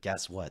 But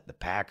guess what? The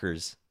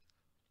Packers,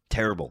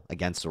 terrible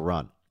against the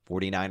run.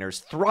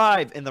 49ers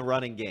thrive in the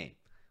running game.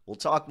 We'll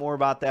talk more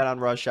about that on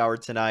Rush Hour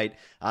tonight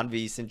on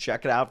VSiN.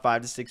 Check it out,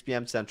 5 to 6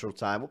 p.m. Central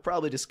Time. We'll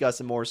probably discuss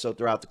it more so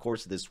throughout the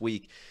course of this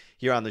week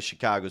here on the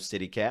Chicago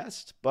City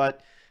Cast.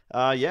 But,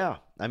 yeah,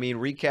 I mean,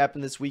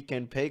 recapping this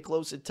weekend, pay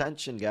close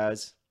attention,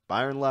 guys.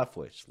 Byron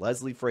Leftwich,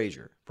 Leslie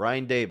Frazier,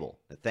 Brian Daboll,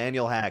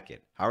 Nathaniel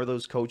Hackett. How are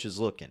those coaches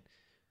looking?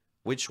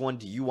 Which one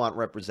do you want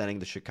representing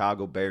the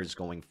Chicago Bears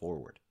going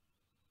forward?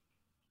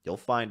 You'll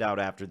find out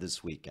after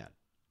this weekend.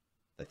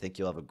 I think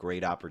you'll have a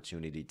great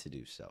opportunity to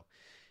do so.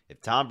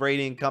 If Tom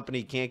Brady and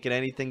company can't get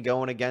anything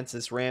going against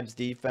this Rams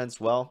defense,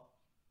 well,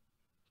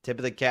 tip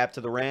of the cap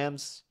to the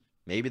Rams.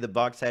 Maybe the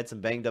Bucs had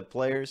some banged up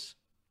players.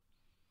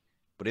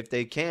 But if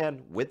they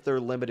can, with their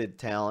limited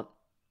talent,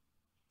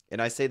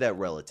 and I say that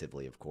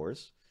relatively, of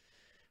course,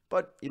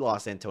 but you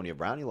lost Antonio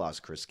Brown, you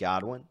lost Chris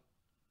Godwin,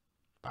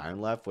 Byron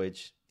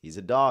Leftwich. He's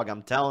a dog,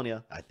 I'm telling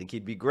you. I think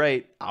he'd be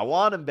great. I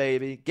want him,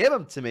 baby. Give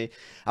him to me.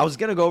 I was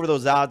going to go over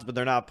those odds, but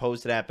they're not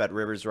posted at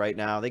BetRivers right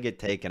now. They get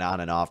taken on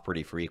and off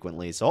pretty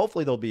frequently, so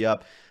hopefully they'll be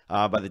up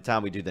by the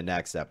time we do the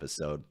next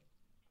episode.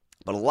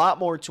 But a lot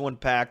more to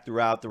unpack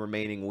throughout the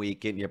remaining week,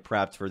 getting you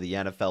prepped for the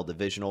NFL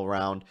divisional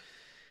round.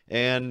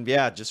 And,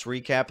 yeah, just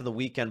recapping the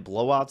weekend,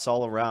 blowouts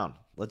all around.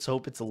 Let's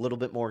hope it's a little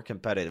bit more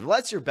competitive.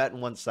 Unless you're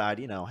betting one side,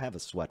 have a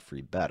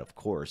sweat-free bet, of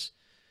course.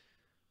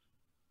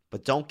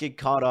 But don't get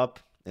caught up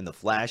in the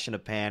flash in a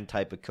pan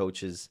type of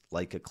coaches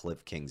like a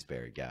Cliff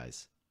Kingsbury,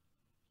 guys.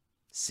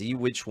 See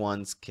which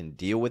ones can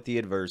deal with the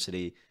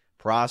adversity,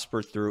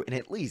 prosper through, and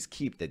at least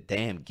keep the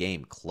damn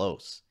game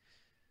close.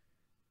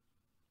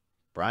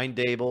 Brian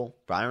Daboll,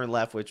 Byron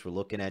Leftwich, we're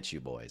looking at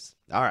you, boys.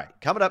 All right,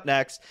 coming up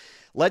next,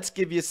 let's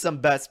give you some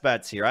best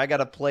bets here. I got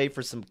to play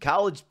for some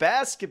college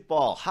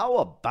basketball. How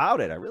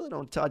about it? I really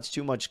don't touch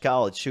too much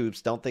college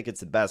hoops. Don't think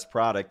it's the best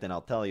product, and I'll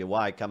tell you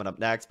why coming up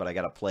next, but I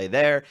got to play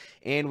there,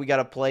 and we got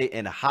to play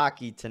in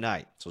hockey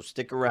tonight. So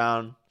stick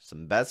around.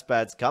 Some best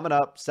bets coming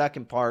up,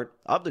 second part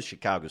of the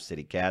Chicago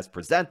City Cast,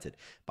 presented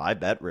by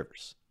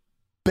BetRivers.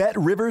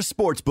 BetRivers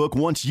Sportsbook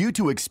wants you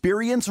to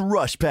experience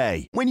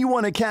RushPay. When you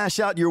want to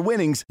cash out your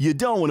winnings, you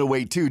don't want to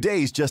wait 2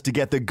 days just to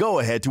get the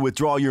go-ahead to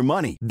withdraw your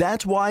money.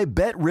 That's why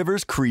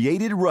BetRivers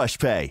created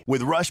RushPay.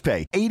 With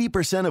RushPay,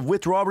 80% of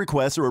withdrawal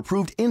requests are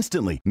approved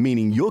instantly,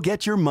 meaning you'll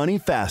get your money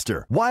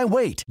faster. Why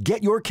wait?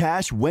 Get your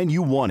cash when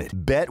you want it.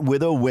 Bet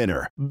with a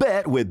winner.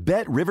 Bet with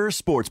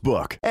BetRivers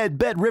Sportsbook at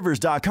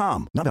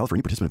BetRivers.com. Not valid for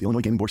any participant of the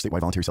Illinois Gaming Board statewide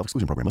voluntary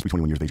self-exclusion program. Must be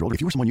 21 years of age or older.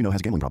 If you or someone you know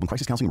has a gambling problem,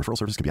 crisis counseling and referral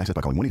services can be accessed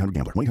by calling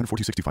 1-800-GAMBLER.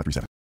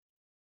 1-800-426-2537.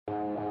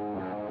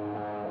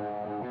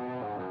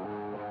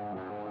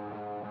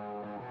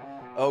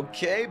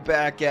 Okay,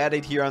 back at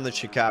it here on the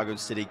Chicago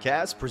City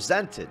Cast,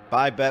 presented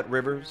by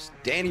BetRivers.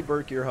 Danny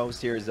Burke, your host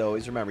here as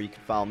always. Remember, you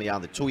can follow me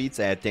on the tweets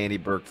at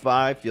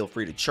DannyBurke5. Feel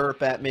free to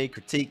chirp at me,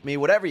 critique me,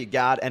 whatever you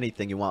got,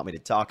 anything you want me to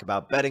talk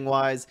about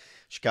betting-wise,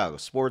 Chicago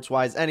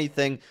sports-wise,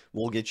 anything,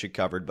 we'll get you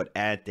covered, but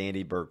at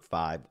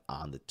DannyBurke5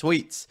 on the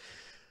tweets.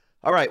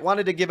 All right,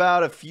 wanted to give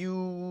out a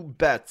few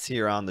bets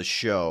here on the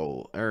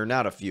show, or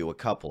not a few, a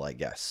couple, I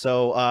guess.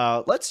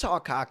 So let's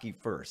talk hockey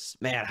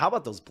first. Man, how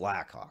about those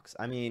Blackhawks?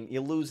 I mean,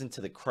 you're losing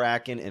to the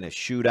Kraken in a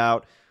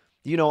shootout.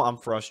 I'm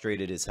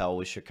frustrated as hell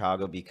with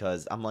Chicago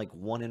because I'm like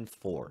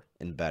 1-4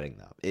 in betting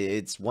them.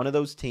 It's one of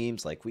those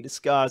teams, like we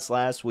discussed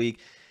last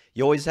week,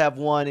 you always have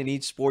one in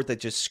each sport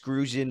that just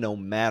screws you no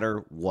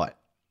matter what.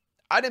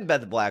 I didn't bet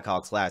the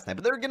Blackhawks last night,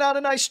 but they're getting on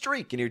a nice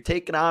streak, and you're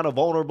taking on a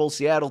vulnerable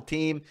Seattle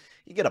team.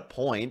 You get a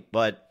point,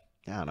 but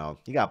I don't know.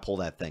 You got to pull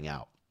that thing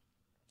out.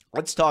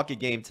 Let's talk a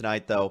game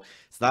tonight, though.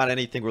 It's not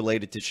anything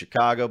related to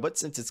Chicago, but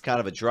since it's kind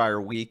of a drier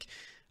week,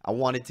 I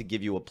wanted to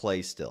give you a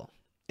play still.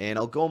 And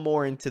I'll go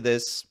more into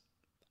this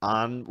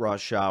on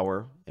Rush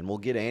Hour, and we'll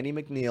get Andy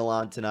McNeil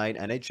on tonight,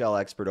 NHL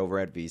expert over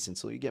at VSiN,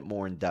 so you get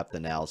more in-depth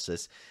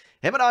analysis.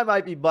 Him and I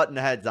might be butting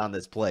heads on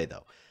this play,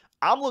 though.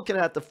 I'm looking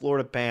at the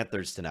Florida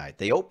Panthers tonight.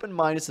 They open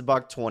minus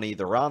 $1.20.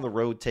 They're on the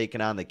road taking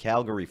on the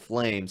Calgary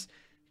Flames.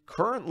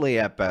 Currently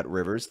at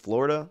BetRivers,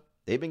 Florida,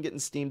 they've been getting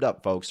steamed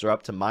up, folks. They're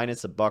up to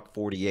minus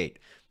 $1.48.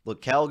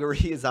 Look, Calgary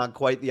is on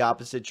quite the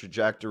opposite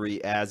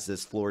trajectory as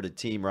this Florida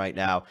team right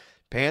now.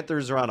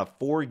 Panthers are on a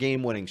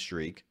 4-game winning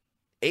streak.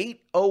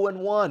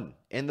 8-0-1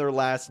 in their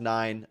last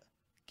 9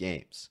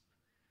 games.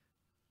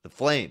 The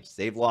Flames,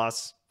 they've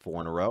lost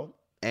 4 in a row,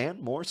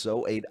 and more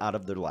so, 8 out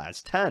of their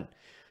last 10.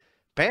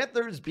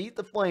 Panthers beat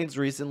the Flames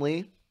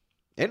recently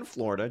in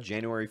Florida,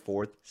 January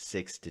 4th,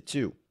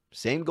 6-2.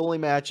 Same goalie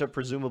matchup,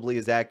 presumably,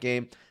 as that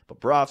game.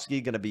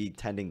 Bobrovsky going to be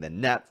tending the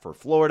net for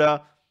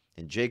Florida,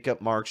 and Jacob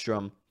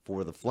Markstrom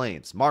for the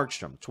Flames.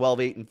 Markstrom,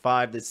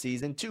 12-8-5 this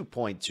season,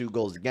 2.2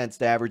 goals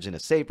against average, and a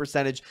save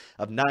percentage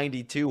of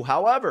 92.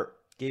 However,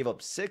 gave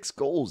up 6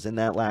 goals in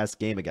that last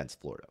game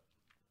against Florida.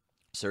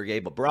 Sergei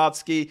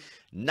Bobrovsky,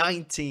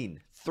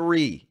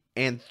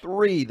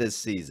 19-3-3 this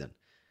season.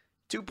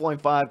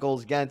 2.5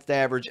 goals against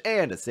average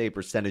and a save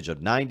percentage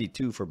of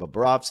 92 for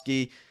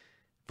Bobrovsky.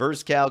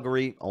 Versus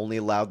Calgary, only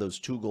allowed those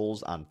 2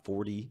 goals on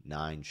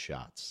 49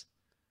 shots.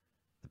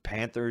 The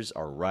Panthers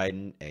are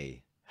riding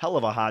a hell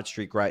of a hot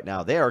streak right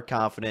now. They are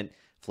confident.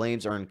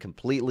 Flames are in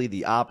completely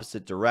the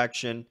opposite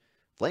direction.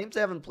 Flames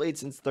haven't played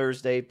since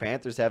Thursday.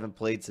 Panthers haven't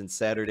played since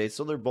Saturday,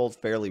 so they're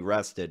both fairly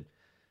rested.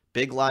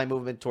 Big line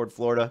movement toward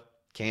Florida.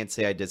 Can't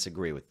say I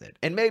disagree with it.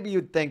 And maybe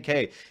you'd think,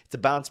 hey, it's a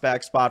bounce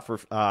back spot for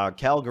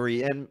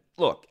Calgary. And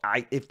look,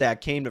 if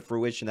that came to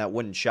fruition, that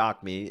wouldn't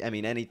shock me. I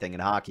mean, anything in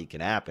hockey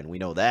can happen. We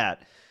know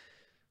that.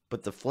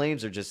 But the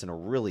Flames are just in a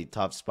really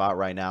tough spot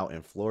right now,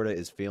 and Florida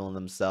is feeling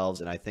themselves.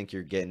 And I think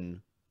you're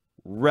getting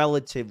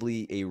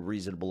relatively a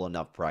reasonable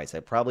enough price. I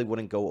probably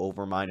wouldn't go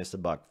over minus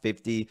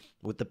 $1.50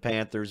 with the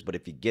Panthers, but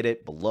if you get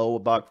it below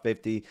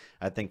 $1.50,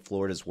 I think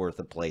Florida's worth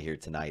a play here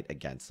tonight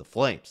against the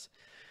Flames.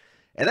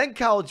 And then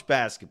college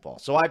basketball.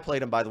 So I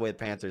played them, by the way, the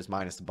Panthers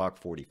minus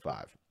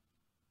 $1.45.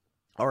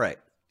 All right,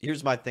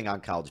 here's my thing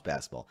on college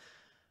basketball.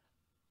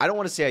 I don't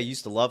want to say I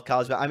used to love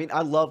college basketball. I mean,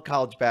 I love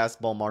college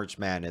basketball, March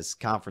Madness,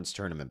 conference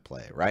tournament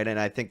play, right? And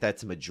I think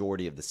that's a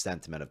majority of the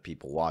sentiment of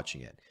people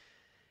watching it.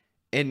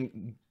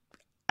 And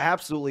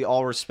absolutely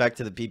all respect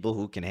to the people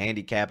who can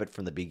handicap it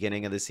from the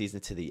beginning of the season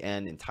to the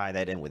end and tie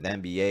that in with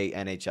NBA,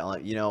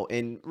 NHL,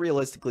 and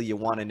realistically you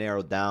want to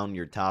narrow down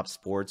your top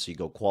sports so you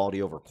go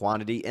quality over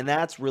quantity. And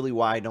that's really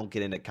why I don't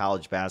get into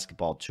college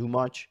basketball too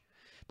much.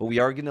 But we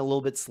are getting a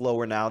little bit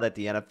slower now that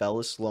the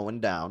NFL is slowing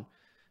down.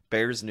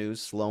 Bears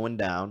news slowing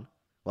down.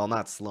 Well,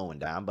 not slowing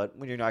down, but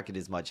when you're not getting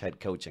as much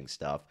head coaching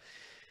stuff.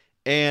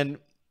 And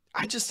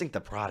I just think the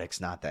product's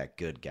not that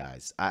good,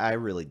 guys. I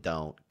really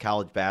don't.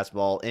 College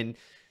basketball, and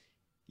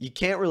you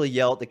can't really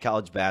yell at the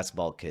college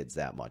basketball kids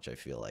that much, I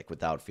feel like,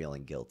 without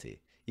feeling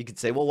guilty. You could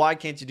say, well, why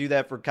can't you do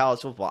that for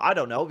college football? I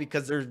don't know,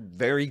 because they're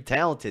very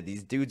talented.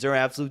 These dudes are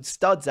absolute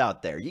studs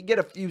out there. You get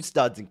a few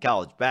studs in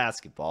college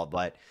basketball,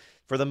 but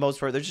for the most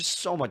part, there's just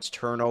so much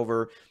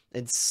turnover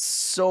and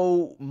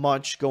so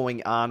much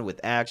going on with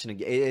action.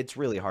 It's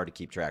really hard to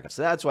keep track of.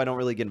 So that's why I don't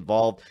really get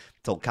involved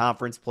until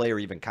conference play or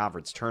even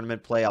conference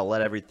tournament play. I'll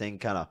let everything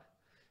kind of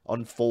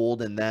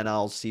unfold, and then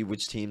I'll see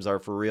which teams are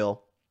for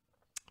real.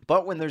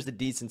 But when there's a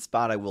decent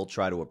spot, I will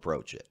try to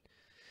approach it.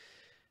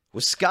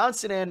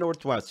 Wisconsin and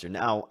Northwestern.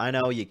 Now, I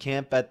know you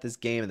can't bet this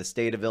game in the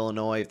state of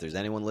Illinois. If there's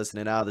anyone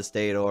listening out of the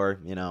state,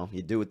 or,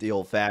 you do it the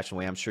old-fashioned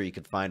way, I'm sure you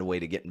could find a way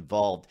to get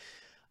involved.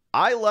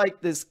 I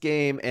like this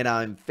game, and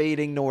I'm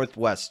fading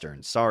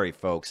Northwestern. Sorry,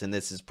 folks. And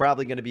this is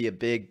probably going to be a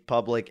big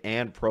public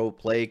and pro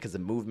play because the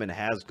movement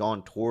has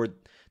gone toward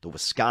the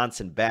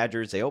Wisconsin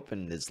Badgers. They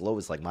opened as low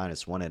as like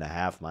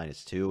 -1.5,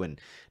 -2,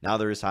 and now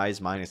they're as high as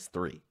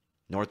 -3.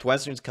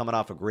 Northwestern's coming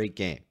off a great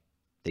game.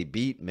 They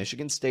beat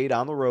Michigan State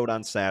on the road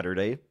on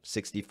Saturday,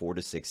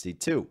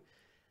 64-62.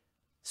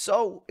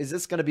 So, is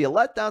this going to be a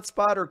letdown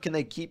spot, or can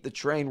they keep the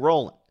train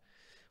rolling?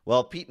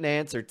 Well, Pete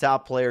Nance, their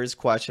top player, is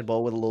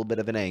questionable with a little bit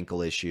of an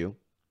ankle issue.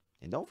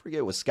 And don't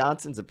forget,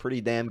 Wisconsin's a pretty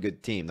damn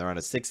good team. They're on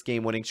a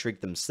 6-game winning streak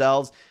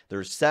themselves.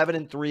 They're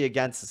 7-3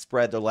 against the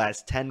spread their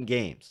last 10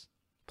 games.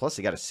 Plus,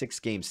 they got a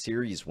 6-game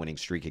series winning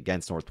streak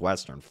against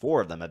Northwestern.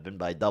 4 of them have been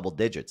by double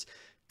digits.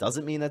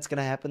 Doesn't mean that's going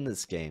to happen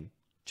this game.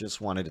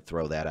 Just wanted to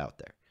throw that out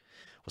there.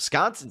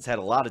 Wisconsin's had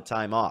a lot of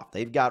time off.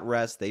 They've got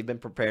rest. They've been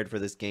prepared for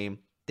this game.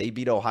 They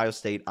beat Ohio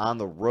State on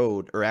the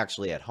road, or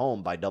actually at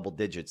home, by double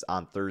digits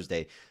on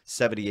Thursday,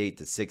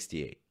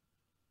 78-68.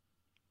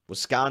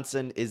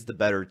 Wisconsin is the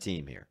better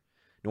team here.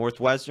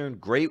 Northwestern,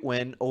 great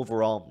win.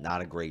 Overall,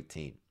 not a great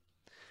team.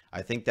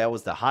 I think that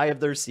was the high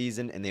of their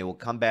season, and they will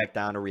come back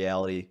down to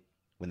reality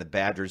when the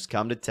Badgers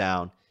come to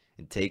town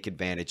and take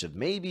advantage of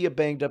maybe a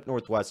banged-up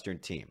Northwestern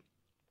team.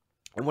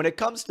 And when it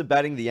comes to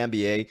betting the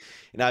NBA,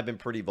 and I've been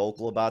pretty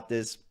vocal about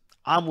this,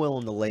 I'm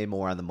willing to lay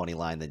more on the money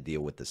line than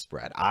deal with the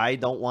spread. I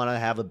don't want to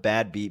have a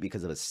bad beat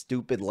because of a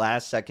stupid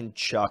last-second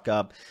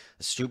chuck-up,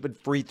 a stupid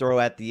free throw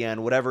at the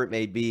end, whatever it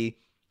may be.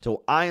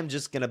 So I am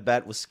just going to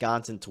bet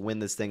Wisconsin to win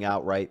this thing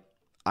outright.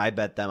 I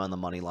bet them on the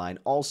money line,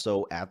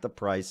 also at the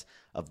price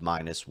of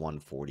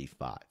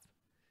 -145.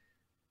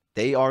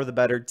 They are the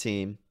better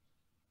team,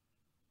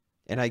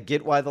 and I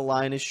get why the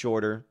line is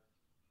shorter.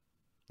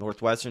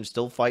 Northwestern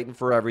still fighting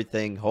for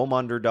everything. Home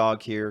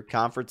underdog here.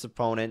 Conference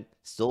opponent.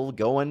 Still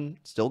going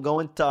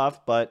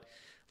tough. But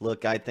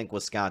look, I think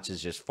Wisconsin's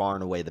just far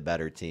and away the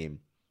better team.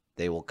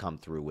 they will come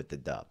through with the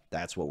dub.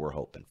 That's what we're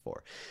hoping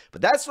for.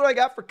 But that's what I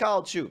got for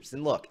college hoops.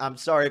 And look, I'm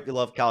sorry if you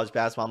love college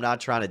basketball. I'm not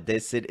trying to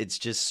diss it. It's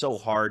just so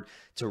hard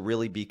to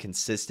really be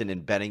consistent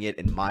in betting it,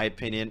 in my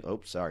opinion.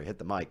 Oops, sorry, hit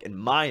the mic. In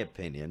my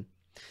opinion,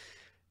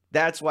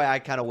 that's why I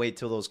kind of wait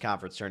till those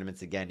conference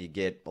tournaments. Again, you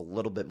get a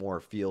little bit more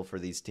feel for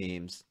these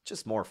teams.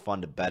 Just more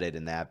fun to bet it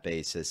in that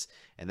basis.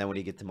 And then when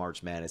you get to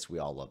March Madness, we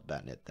all love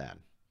betting it then.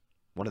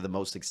 One of the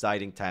most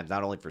exciting times,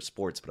 not only for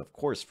sports, but of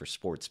course for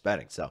sports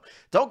betting. So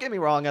don't get me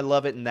wrong, I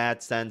love it in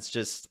that sense.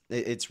 Just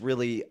it's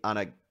really on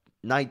a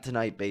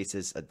night-to-night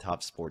basis a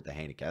tough sport to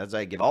handicap. As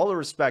I give all the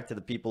respect to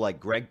the people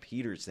like Greg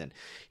Peterson,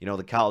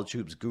 the college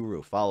hoops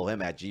guru. Follow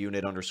him at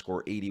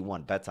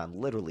gunit_81. Bets on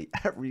literally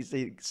every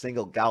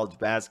single college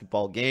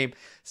basketball game.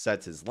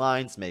 Sets his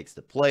lines, makes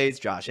the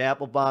plays. Josh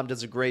Applebaum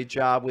does a great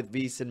job with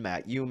VSiN.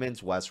 Matt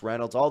Humans, Wes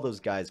Reynolds, all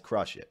those guys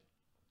crush it.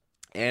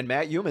 And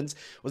Matt Humans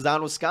was down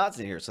in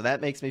Wisconsin here, so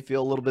that makes me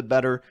feel a little bit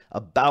better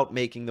about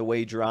making the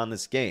wager on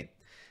this game.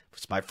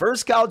 It's my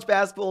first college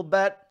basketball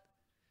bet.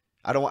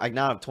 I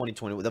not of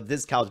 2020 of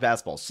this college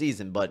basketball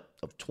season, but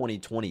of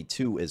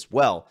 2022 as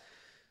well.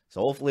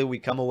 So hopefully we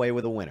come away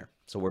with a winner.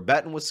 So we're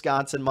betting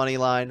Wisconsin money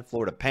line,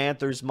 Florida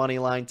Panthers money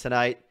line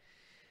tonight.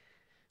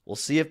 We'll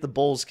see if the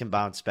Bulls can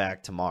bounce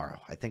back tomorrow.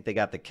 I think they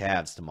got the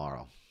Cavs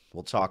tomorrow.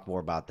 We'll talk more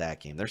about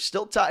that game. They're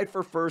still tied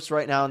for first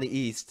right now in the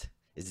East.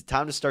 Is it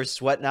time to start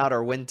sweating out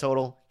our win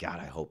total? God,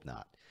 I hope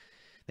not.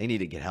 They need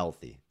to get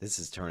healthy. This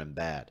is turning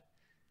bad.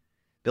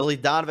 Billy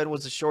Donovan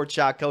was the short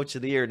shot coach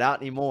of the year. Not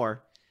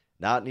anymore.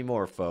 Not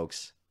anymore,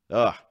 folks.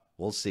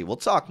 We'll see. We'll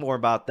talk more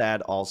about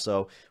that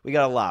also. We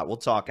got a lot. We'll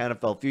talk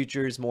NFL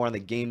futures, more on the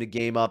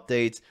game-to-game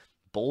updates,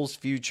 Bulls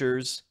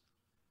futures,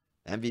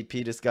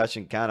 MVP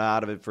discussion kind of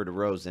out of it for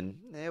DeRozan.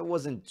 It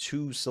wasn't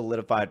too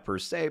solidified per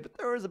se, but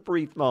there was a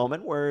brief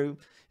moment where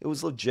it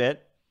was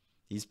legit.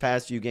 These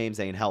past few games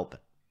ain't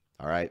helping.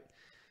 All right.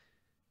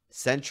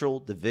 Central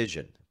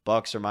Division.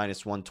 Bucks are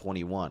minus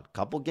 121.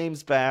 Couple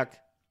games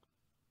back.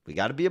 We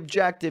got to be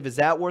objective. Is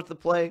that worth the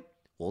play?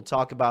 We'll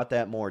talk about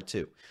that more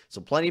too. So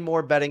plenty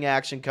more betting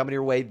action coming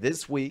your way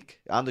this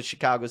week on the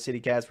Chicago City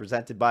Cast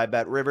presented by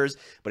Bet Rivers.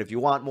 But if you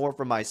want more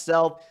from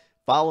myself,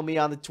 follow me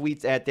on the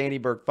tweets at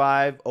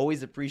DannyBurke5.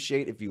 Always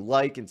appreciate if you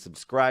like and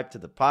subscribe to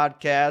the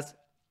podcast.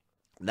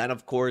 And then,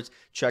 of course,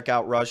 check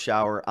out Rush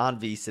Hour on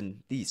VSiN,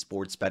 the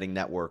sports betting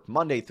network,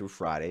 Monday through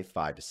Friday,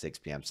 5 to 6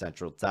 p.m.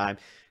 Central Time.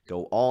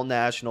 Go all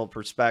national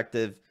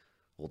perspective.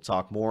 We'll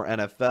talk more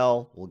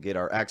NFL. We'll get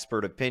our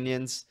expert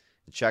opinions.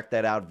 Check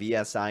that out,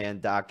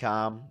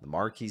 VSIN.com, the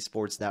Marquee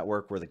Sports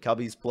Network where the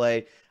Cubbies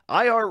play,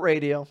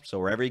 iHeartRadio, so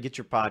wherever you get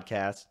your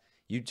podcasts,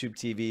 YouTube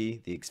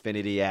TV, the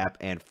Xfinity app,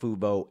 and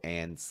Fubo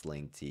and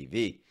Sling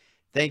TV.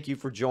 Thank you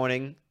for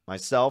joining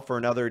myself for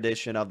another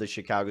edition of the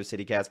Chicago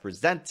City Cast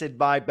presented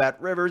by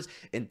Bet Rivers.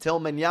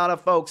 Until mañana,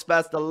 folks,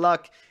 best of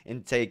luck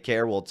and take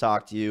care. We'll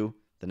talk to you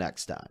the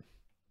next time.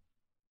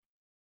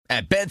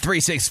 At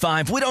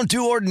Bet365, we don't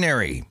do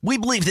ordinary. We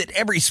believe that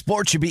every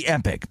sport should be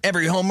epic.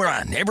 Every home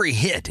run, every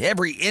hit,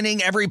 every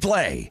inning, every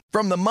play.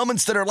 From the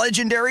moments that are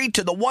legendary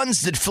to the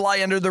ones that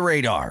fly under the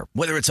radar.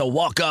 Whether it's a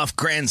walk-off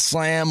grand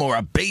slam or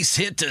a base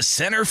hit to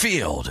center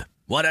field.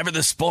 Whatever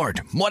the sport,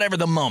 whatever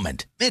the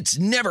moment. It's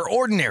never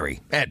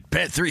ordinary at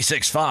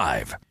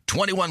Bet365.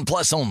 21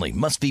 plus only.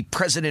 Must be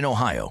present in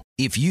Ohio.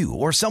 If you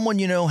or someone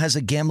you know has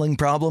a gambling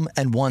problem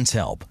and wants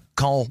help,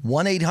 call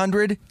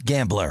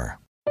 1-800-GAMBLER.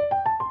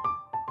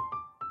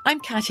 I'm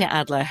Katya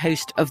Adler,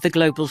 host of The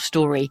Global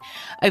Story.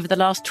 Over the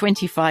last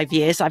 25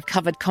 years, I've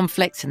covered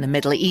conflicts in the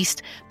Middle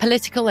East,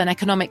 political and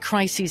economic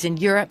crises in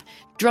Europe,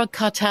 drug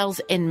cartels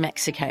in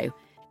Mexico.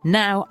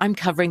 Now I'm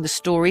covering the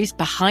stories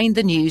behind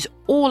the news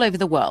all over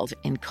the world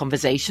in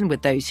conversation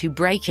with those who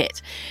break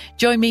it.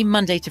 Join me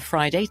Monday to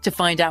Friday to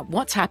find out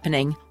what's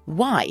happening,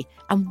 why,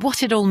 and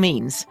what it all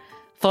means.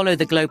 Follow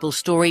The Global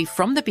Story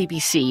from the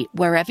BBC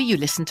wherever you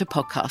listen to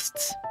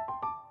podcasts.